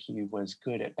leader, he was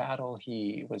good at battle,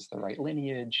 he was the right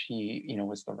lineage, he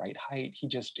was the right height,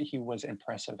 he was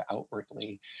impressive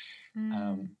outwardly.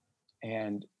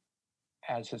 And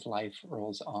as his life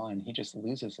rolls on, he just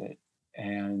loses it.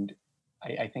 And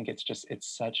I think it's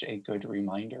such a good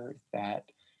reminder that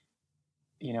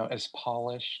as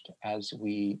polished as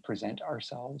we present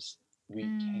ourselves, we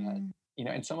can't,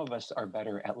 and some of us are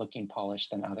better at looking polished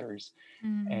than others.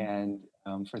 And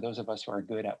for those of us who are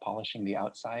good at polishing the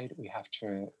outside, we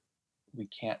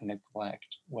can't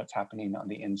neglect what's happening on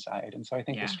the inside. And so I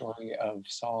think the story of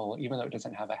Saul, even though it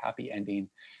doesn't have a happy ending,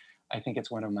 I think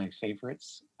it's one of my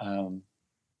favorites,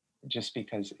 just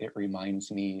because it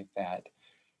reminds me that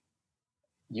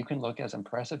you can look as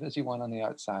impressive as you want on the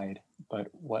outside, but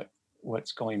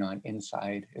what's going on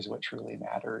inside is what truly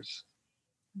matters.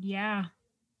 Yeah.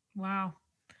 Wow.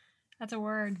 That's a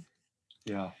word.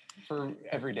 Yeah. For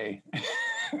every day.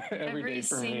 every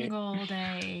single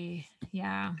day.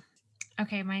 Yeah.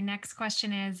 Okay. My next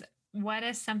question is, what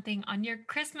is something on your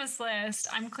Christmas list?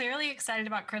 I'm clearly excited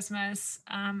about Christmas.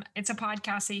 It's a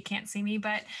podcast, so you can't see me,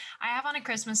 but I have on a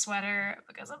Christmas sweater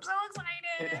because I'm so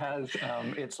excited. It has,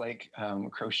 it's like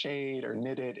crocheted or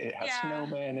knitted. It has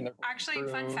snowmen in the Actually,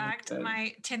 fun fact,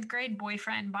 my 10th grade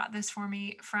boyfriend bought this for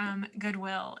me from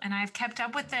Goodwill, and I've kept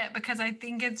up with it because I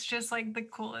think it's just like the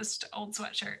coolest old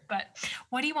sweatshirt. But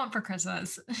what do you want for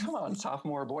Christmas? Come on,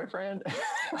 sophomore boyfriend.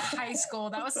 High school.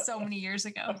 That was so many years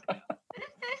ago.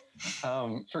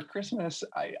 For Christmas,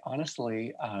 I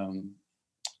honestly,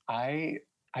 I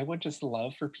would just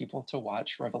love for people to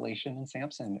watch Revelation and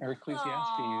Samson or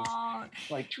Ecclesiastes. Aww,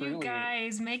 like truly, you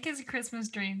guys make his Christmas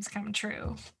dreams come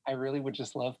true. I really would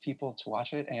just love people to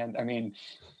watch it. And I mean,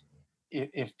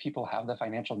 if people have the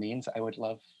financial means, I would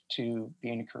love to be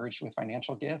encouraged with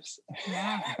financial gifts,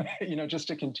 just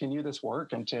to continue this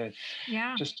work and to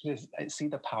just to see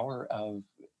the power of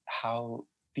how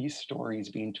these stories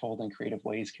being told in creative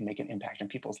ways can make an impact in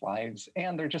people's lives.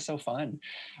 And they're just so fun.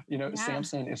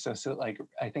 Samson is so like,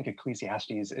 I think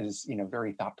Ecclesiastes is,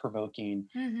 very thought provoking.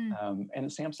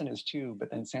 And Samson is too, but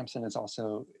then Samson is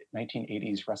also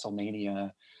 1980s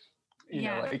WrestleMania,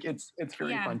 like it's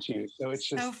very fun too. So it's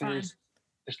just,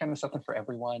 there's kind of something for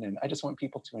everyone. And I just want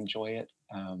people to enjoy it.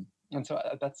 And so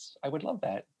I would love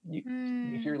that.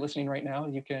 If you're listening right now,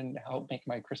 you can help make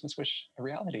my Christmas wish a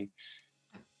reality.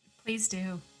 Please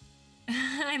do.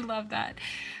 I love that.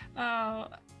 Oh,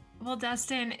 well,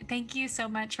 Dustin, thank you so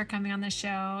much for coming on the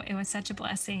show. It was such a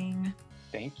blessing.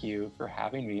 Thank you for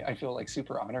having me. I feel like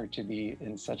super honored to be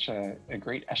in such a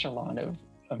great echelon of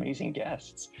amazing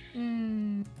guests.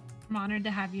 I'm honored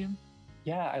to have you.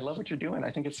 Yeah, I love what you're doing. I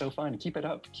think it's so fun. Keep it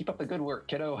up. Keep up the good work,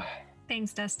 kiddo.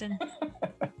 Thanks, Dustin.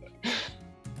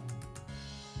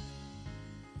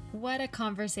 What a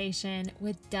conversation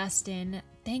with Dustin.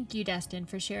 Thank you, Dustin,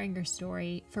 for sharing your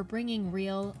story, for bringing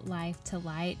real life to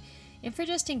light, and for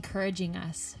just encouraging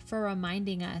us, for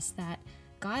reminding us that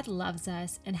God loves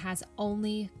us and has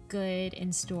only good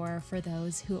in store for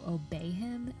those who obey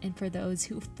him and for those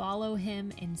who follow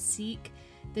him and seek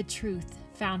the truth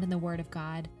found in the Word of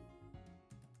God.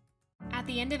 At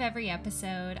the end of every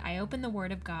episode, I open the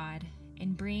Word of God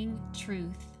and bring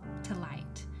truth to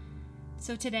light.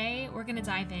 So today, we're going to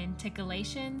dive into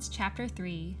Galatians chapter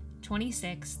 3,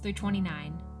 26 through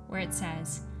 29, where it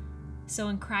says, "So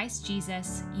in Christ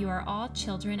Jesus, you are all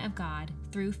children of God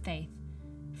through faith.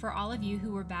 For all of you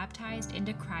who were baptized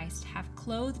into Christ have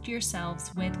clothed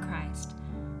yourselves with Christ.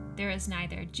 There is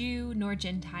neither Jew nor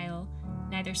Gentile,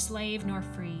 neither slave nor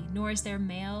free, nor is there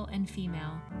male and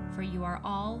female, for you are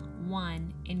all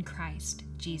one in Christ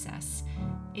Jesus.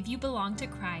 If you belong to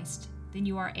Christ, then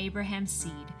you are Abraham's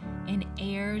seed and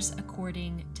heirs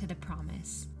according to the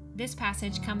promise." This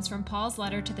passage comes from Paul's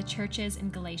letter to the churches in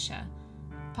Galatia.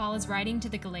 Paul is writing to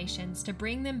the Galatians to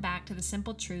bring them back to the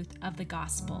simple truth of the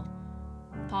gospel.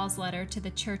 Paul's letter to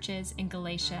the churches in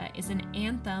Galatia is an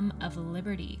anthem of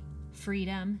liberty,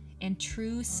 freedom, and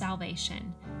true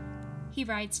salvation. He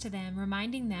writes to them,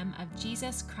 reminding them of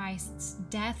Jesus Christ's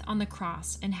death on the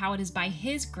cross and how it is by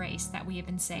His grace that we have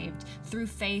been saved, through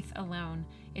faith alone.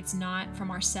 It's not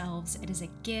from ourselves, it is a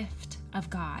gift of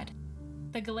God.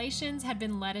 The Galatians had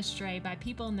been led astray by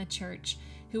people in the church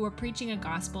who were preaching a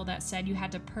gospel that said you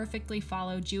had to perfectly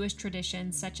follow Jewish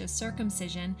traditions such as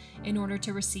circumcision in order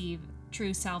to receive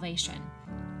true salvation.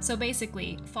 So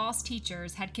basically, false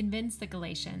teachers had convinced the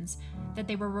Galatians that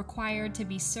they were required to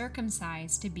be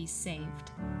circumcised to be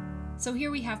saved. So here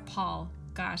we have Paul,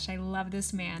 gosh, I love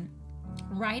this man,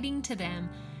 writing to them,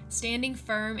 standing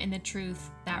firm in the truth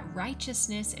that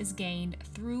righteousness is gained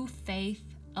through faith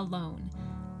alone.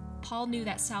 Paul knew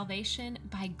that salvation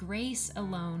by grace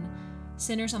alone,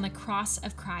 sinners on the cross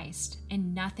of Christ,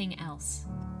 and nothing else.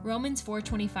 Romans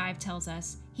 4:25 tells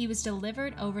us, "He was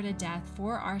delivered over to death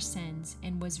for our sins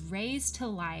and was raised to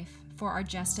life for our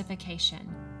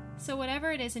justification." So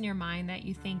whatever it is in your mind that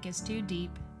you think is too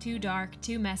deep, too dark,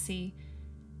 too messy,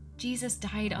 Jesus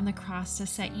died on the cross to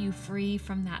set you free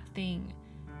from that thing,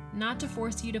 not to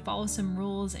force you to follow some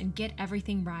rules and get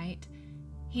everything right.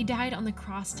 He died on the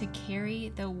cross to carry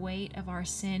the weight of our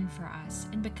sin for us,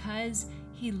 and because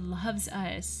He loves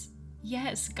us.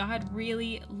 Yes, God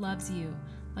really loves you.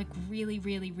 Like really,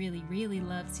 really, really, really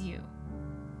loves you.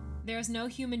 There is no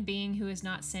human being who has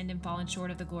not sinned and fallen short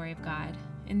of the glory of God,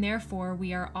 and therefore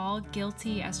we are all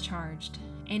guilty as charged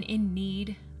and in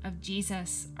need of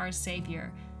Jesus, our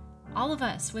Savior. All of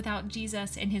us without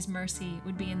Jesus and His mercy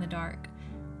would be in the dark.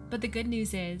 But the good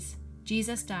news is,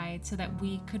 Jesus died so that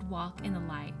we could walk in the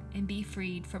light and be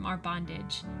freed from our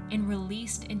bondage and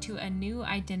released into a new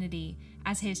identity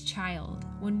as His child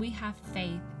when we have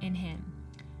faith in Him.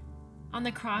 On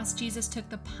the cross, Jesus took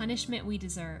the punishment we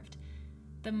deserved,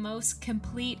 the most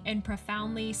complete and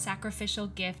profoundly sacrificial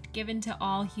gift given to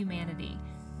all humanity.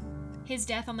 His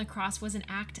death on the cross was an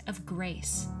act of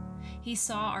grace. He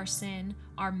saw our sin,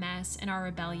 our mess, and our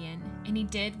rebellion, and He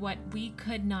did what we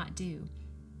could not do.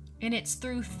 And it's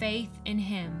through faith in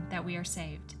Him that we are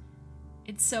saved.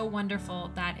 It's so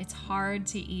wonderful that it's hard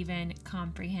to even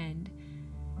comprehend.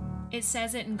 It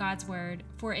says it in God's word,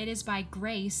 "For it is by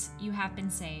grace you have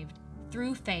been saved,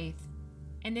 through faith,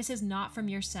 and this is not from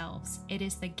yourselves, it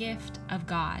is the gift of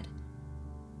God."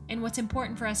 And what's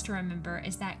important for us to remember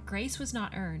is that grace was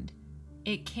not earned.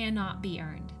 It cannot be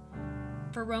earned.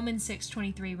 For Romans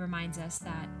 6:23 reminds us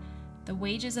that the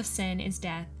wages of sin is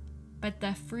death, but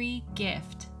the free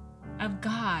gift of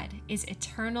God is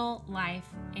eternal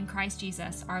life in Christ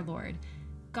Jesus our Lord.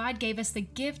 God gave us the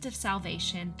gift of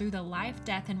salvation through the life,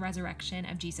 death, and resurrection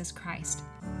of Jesus Christ.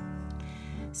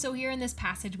 So here in this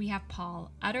passage, we have Paul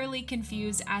utterly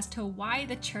confused as to why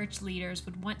the church leaders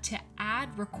would want to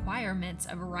add requirements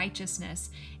of righteousness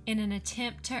in an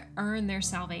attempt to earn their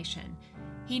salvation.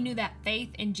 He knew that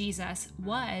faith in Jesus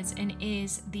was and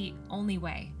is the only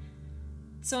way.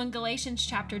 So in Galatians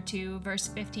chapter 2, verse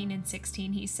 15 and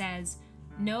 16, he says,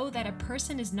 "Know that a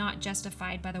person is not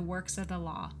justified by the works of the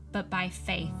law, but by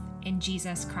faith in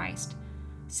Jesus Christ.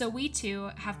 So we too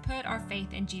have put our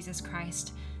faith in Jesus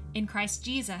Christ, in Christ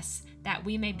Jesus, that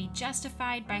we may be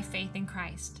justified by faith in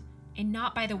Christ, and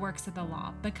not by the works of the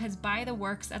law, because by the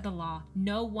works of the law,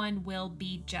 no one will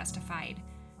be justified."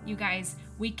 You guys,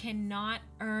 we cannot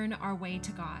earn our way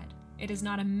to God. It is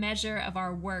not a measure of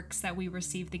our works that we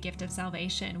receive the gift of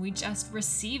salvation. We just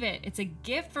receive it. It's a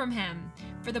gift from Him.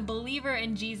 For the believer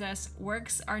in Jesus,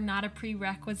 works are not a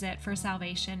prerequisite for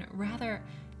salvation. Rather,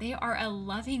 they are a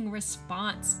loving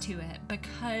response to it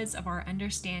because of our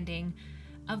understanding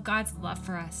of God's love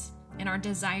for us and our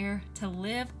desire to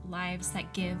live lives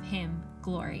that give Him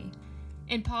glory.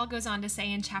 And Paul goes on to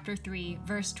say in chapter 3,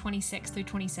 verse 26 through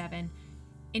 27,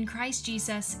 "In Christ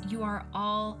Jesus, you are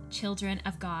all children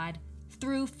of God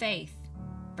through faith."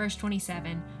 Verse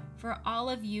 27, For all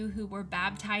of you who were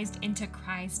baptized into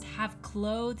Christ have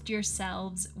clothed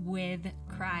yourselves with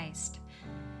Christ.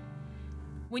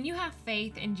 When you have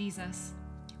faith in Jesus,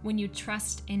 when you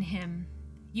trust in Him,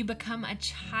 you become a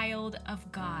child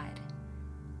of God.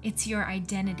 It's your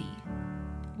identity.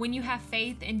 When you have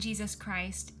faith in Jesus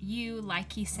Christ, you,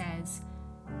 like He says,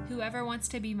 whoever wants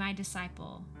to be my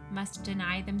disciple must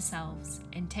deny themselves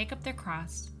and take up their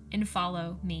cross and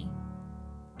follow me.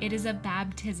 It is a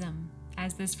baptism,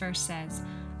 as this verse says,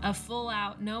 a full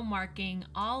out, no marking,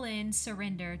 all in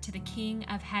surrender to the King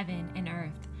of heaven and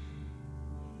earth.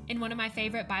 In one of my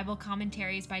favorite Bible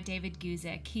commentaries by David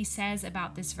Guzik, he says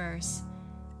about this verse,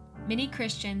 many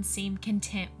Christians seem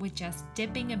content with just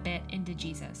dipping a bit into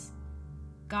Jesus.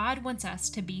 God wants us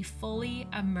to be fully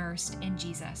immersed in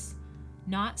Jesus,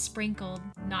 not sprinkled,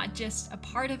 not just a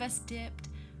part of us dipped.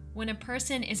 When a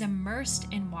person is immersed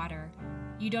in water,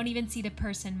 you don't even see the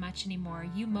person much anymore.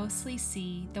 You mostly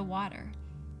see the water.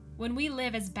 When we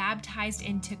live as baptized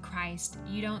into Christ,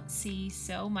 you don't see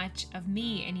so much of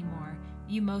me anymore.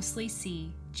 You mostly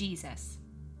see Jesus.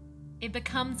 It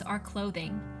becomes our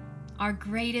clothing, our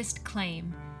greatest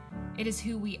claim. It is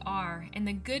who we are. And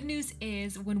the good news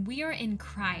is, when we are in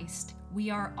Christ, we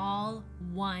are all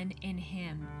one in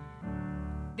Him.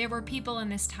 There were people in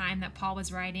this time that Paul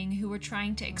was writing who were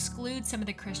trying to exclude some of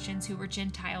the Christians who were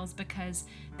Gentiles because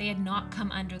they had not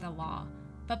come under the law.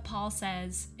 But Paul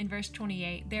says in verse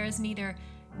 28, there is neither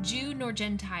Jew nor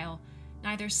Gentile,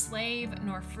 neither slave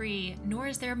nor free, nor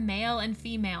is there male and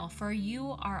female, for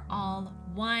you are all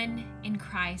one in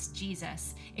Christ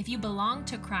Jesus. If you belong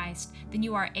to Christ, then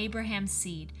you are Abraham's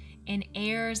seed and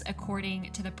heirs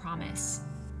according to the promise.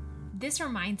 This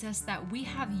reminds us that we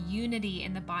have unity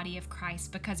in the body of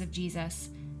Christ because of Jesus.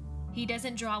 He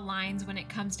doesn't draw lines when it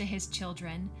comes to His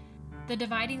children. The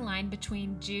dividing line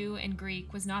between Jew and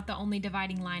Greek was not the only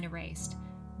dividing line erased.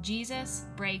 Jesus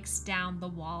breaks down the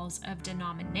walls of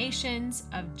denominations,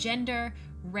 of gender,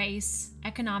 race,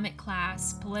 economic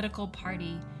class, political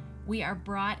party. We are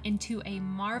brought into a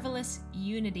marvelous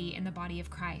unity in the body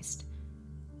of Christ.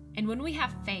 And when we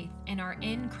have faith and are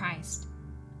in Christ,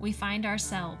 we find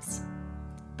ourselves,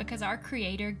 because our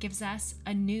Creator gives us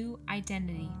a new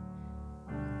identity.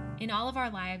 In all of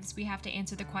our lives, we have to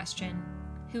answer the question,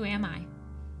 who am I?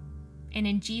 And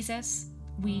in Jesus,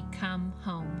 we come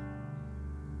home.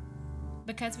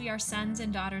 Because we are sons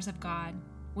and daughters of God,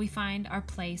 we find our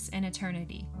place in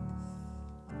eternity.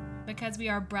 Because we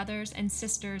are brothers and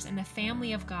sisters in the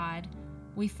family of God,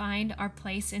 we find our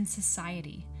place in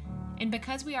society. And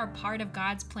because we are part of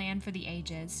God's plan for the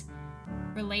ages,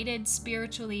 related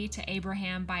spiritually to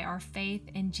Abraham by our faith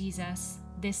in Jesus,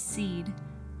 this seed,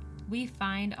 we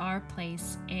find our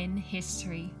place in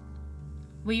history.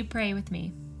 Will you pray with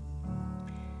me?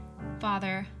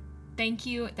 Father, thank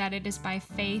you that it is by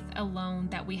faith alone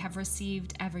that we have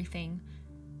received everything.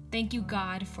 Thank you,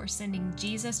 God, for sending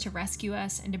Jesus to rescue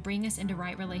us and to bring us into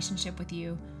right relationship with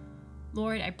you.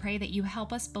 Lord, I pray that you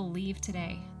help us believe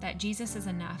today that Jesus is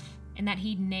enough and that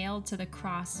He nailed to the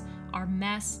cross our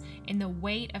mess and the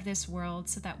weight of this world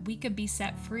so that we could be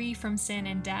set free from sin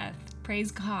and death.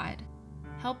 Praise God.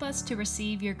 Help us to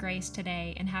receive your grace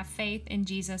today and have faith in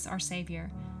Jesus, our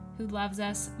Savior, who loves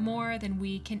us more than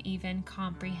we can even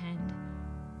comprehend.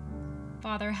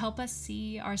 Father, help us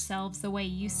see ourselves the way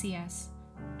you see us,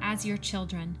 as your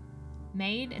children,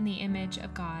 made in the image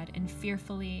of God and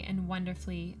fearfully and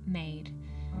wonderfully made.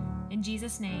 In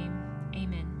Jesus' name,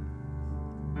 amen.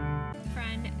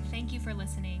 Friend, thank you for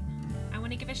listening. I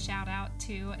want to give a shout out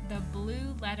to the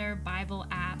Blue Letter Bible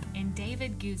app and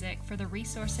David Guzik for the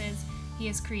resources he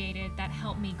has created that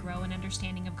help me grow an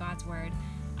understanding of God's Word.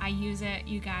 I use it,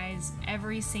 you guys,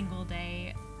 every single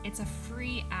day. It's a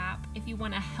free app. If you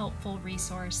want a helpful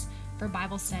resource for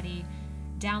Bible study,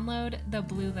 download the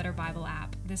Blue Letter Bible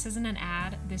app. This isn't an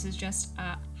ad. This is just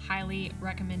a highly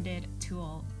recommended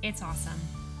tool. It's awesome.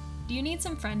 Do you need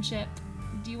some friendship?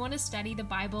 Do you want to study the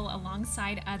Bible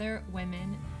alongside other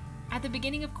women? At the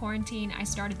beginning of quarantine, I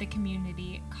started the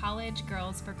community, College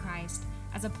Girls for Christ,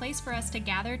 as a place for us to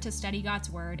gather to study God's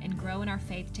Word and grow in our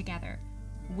faith together.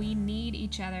 We need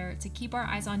each other to keep our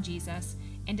eyes on Jesus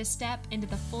and to step into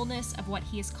the fullness of what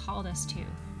He has called us to.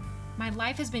 My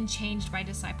life has been changed by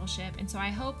discipleship, and so I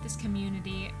hope this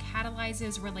community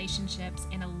catalyzes relationships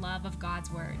and a love of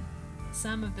God's Word.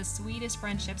 Some of the sweetest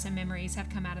friendships and memories have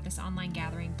come out of this online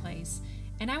gathering place,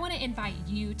 and I want to invite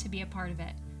you to be a part of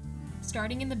it.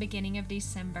 Starting in the beginning of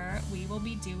December, we will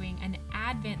be doing an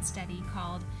Advent study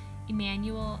called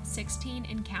Emmanuel 16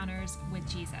 Encounters with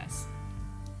Jesus.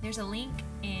 There's a link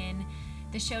in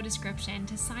the show description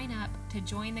to sign up to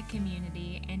join the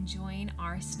community and join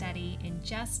our study in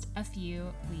just a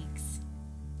few weeks.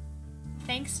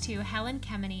 Thanks to Helen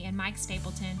Kemeny and Mike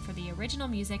Stapleton for the original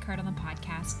music heard on the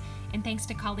podcast, and thanks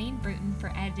to Colleen Bruton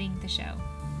for editing the show.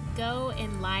 Go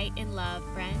in light and love,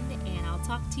 friend, and I'll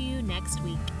talk to you next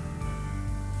week.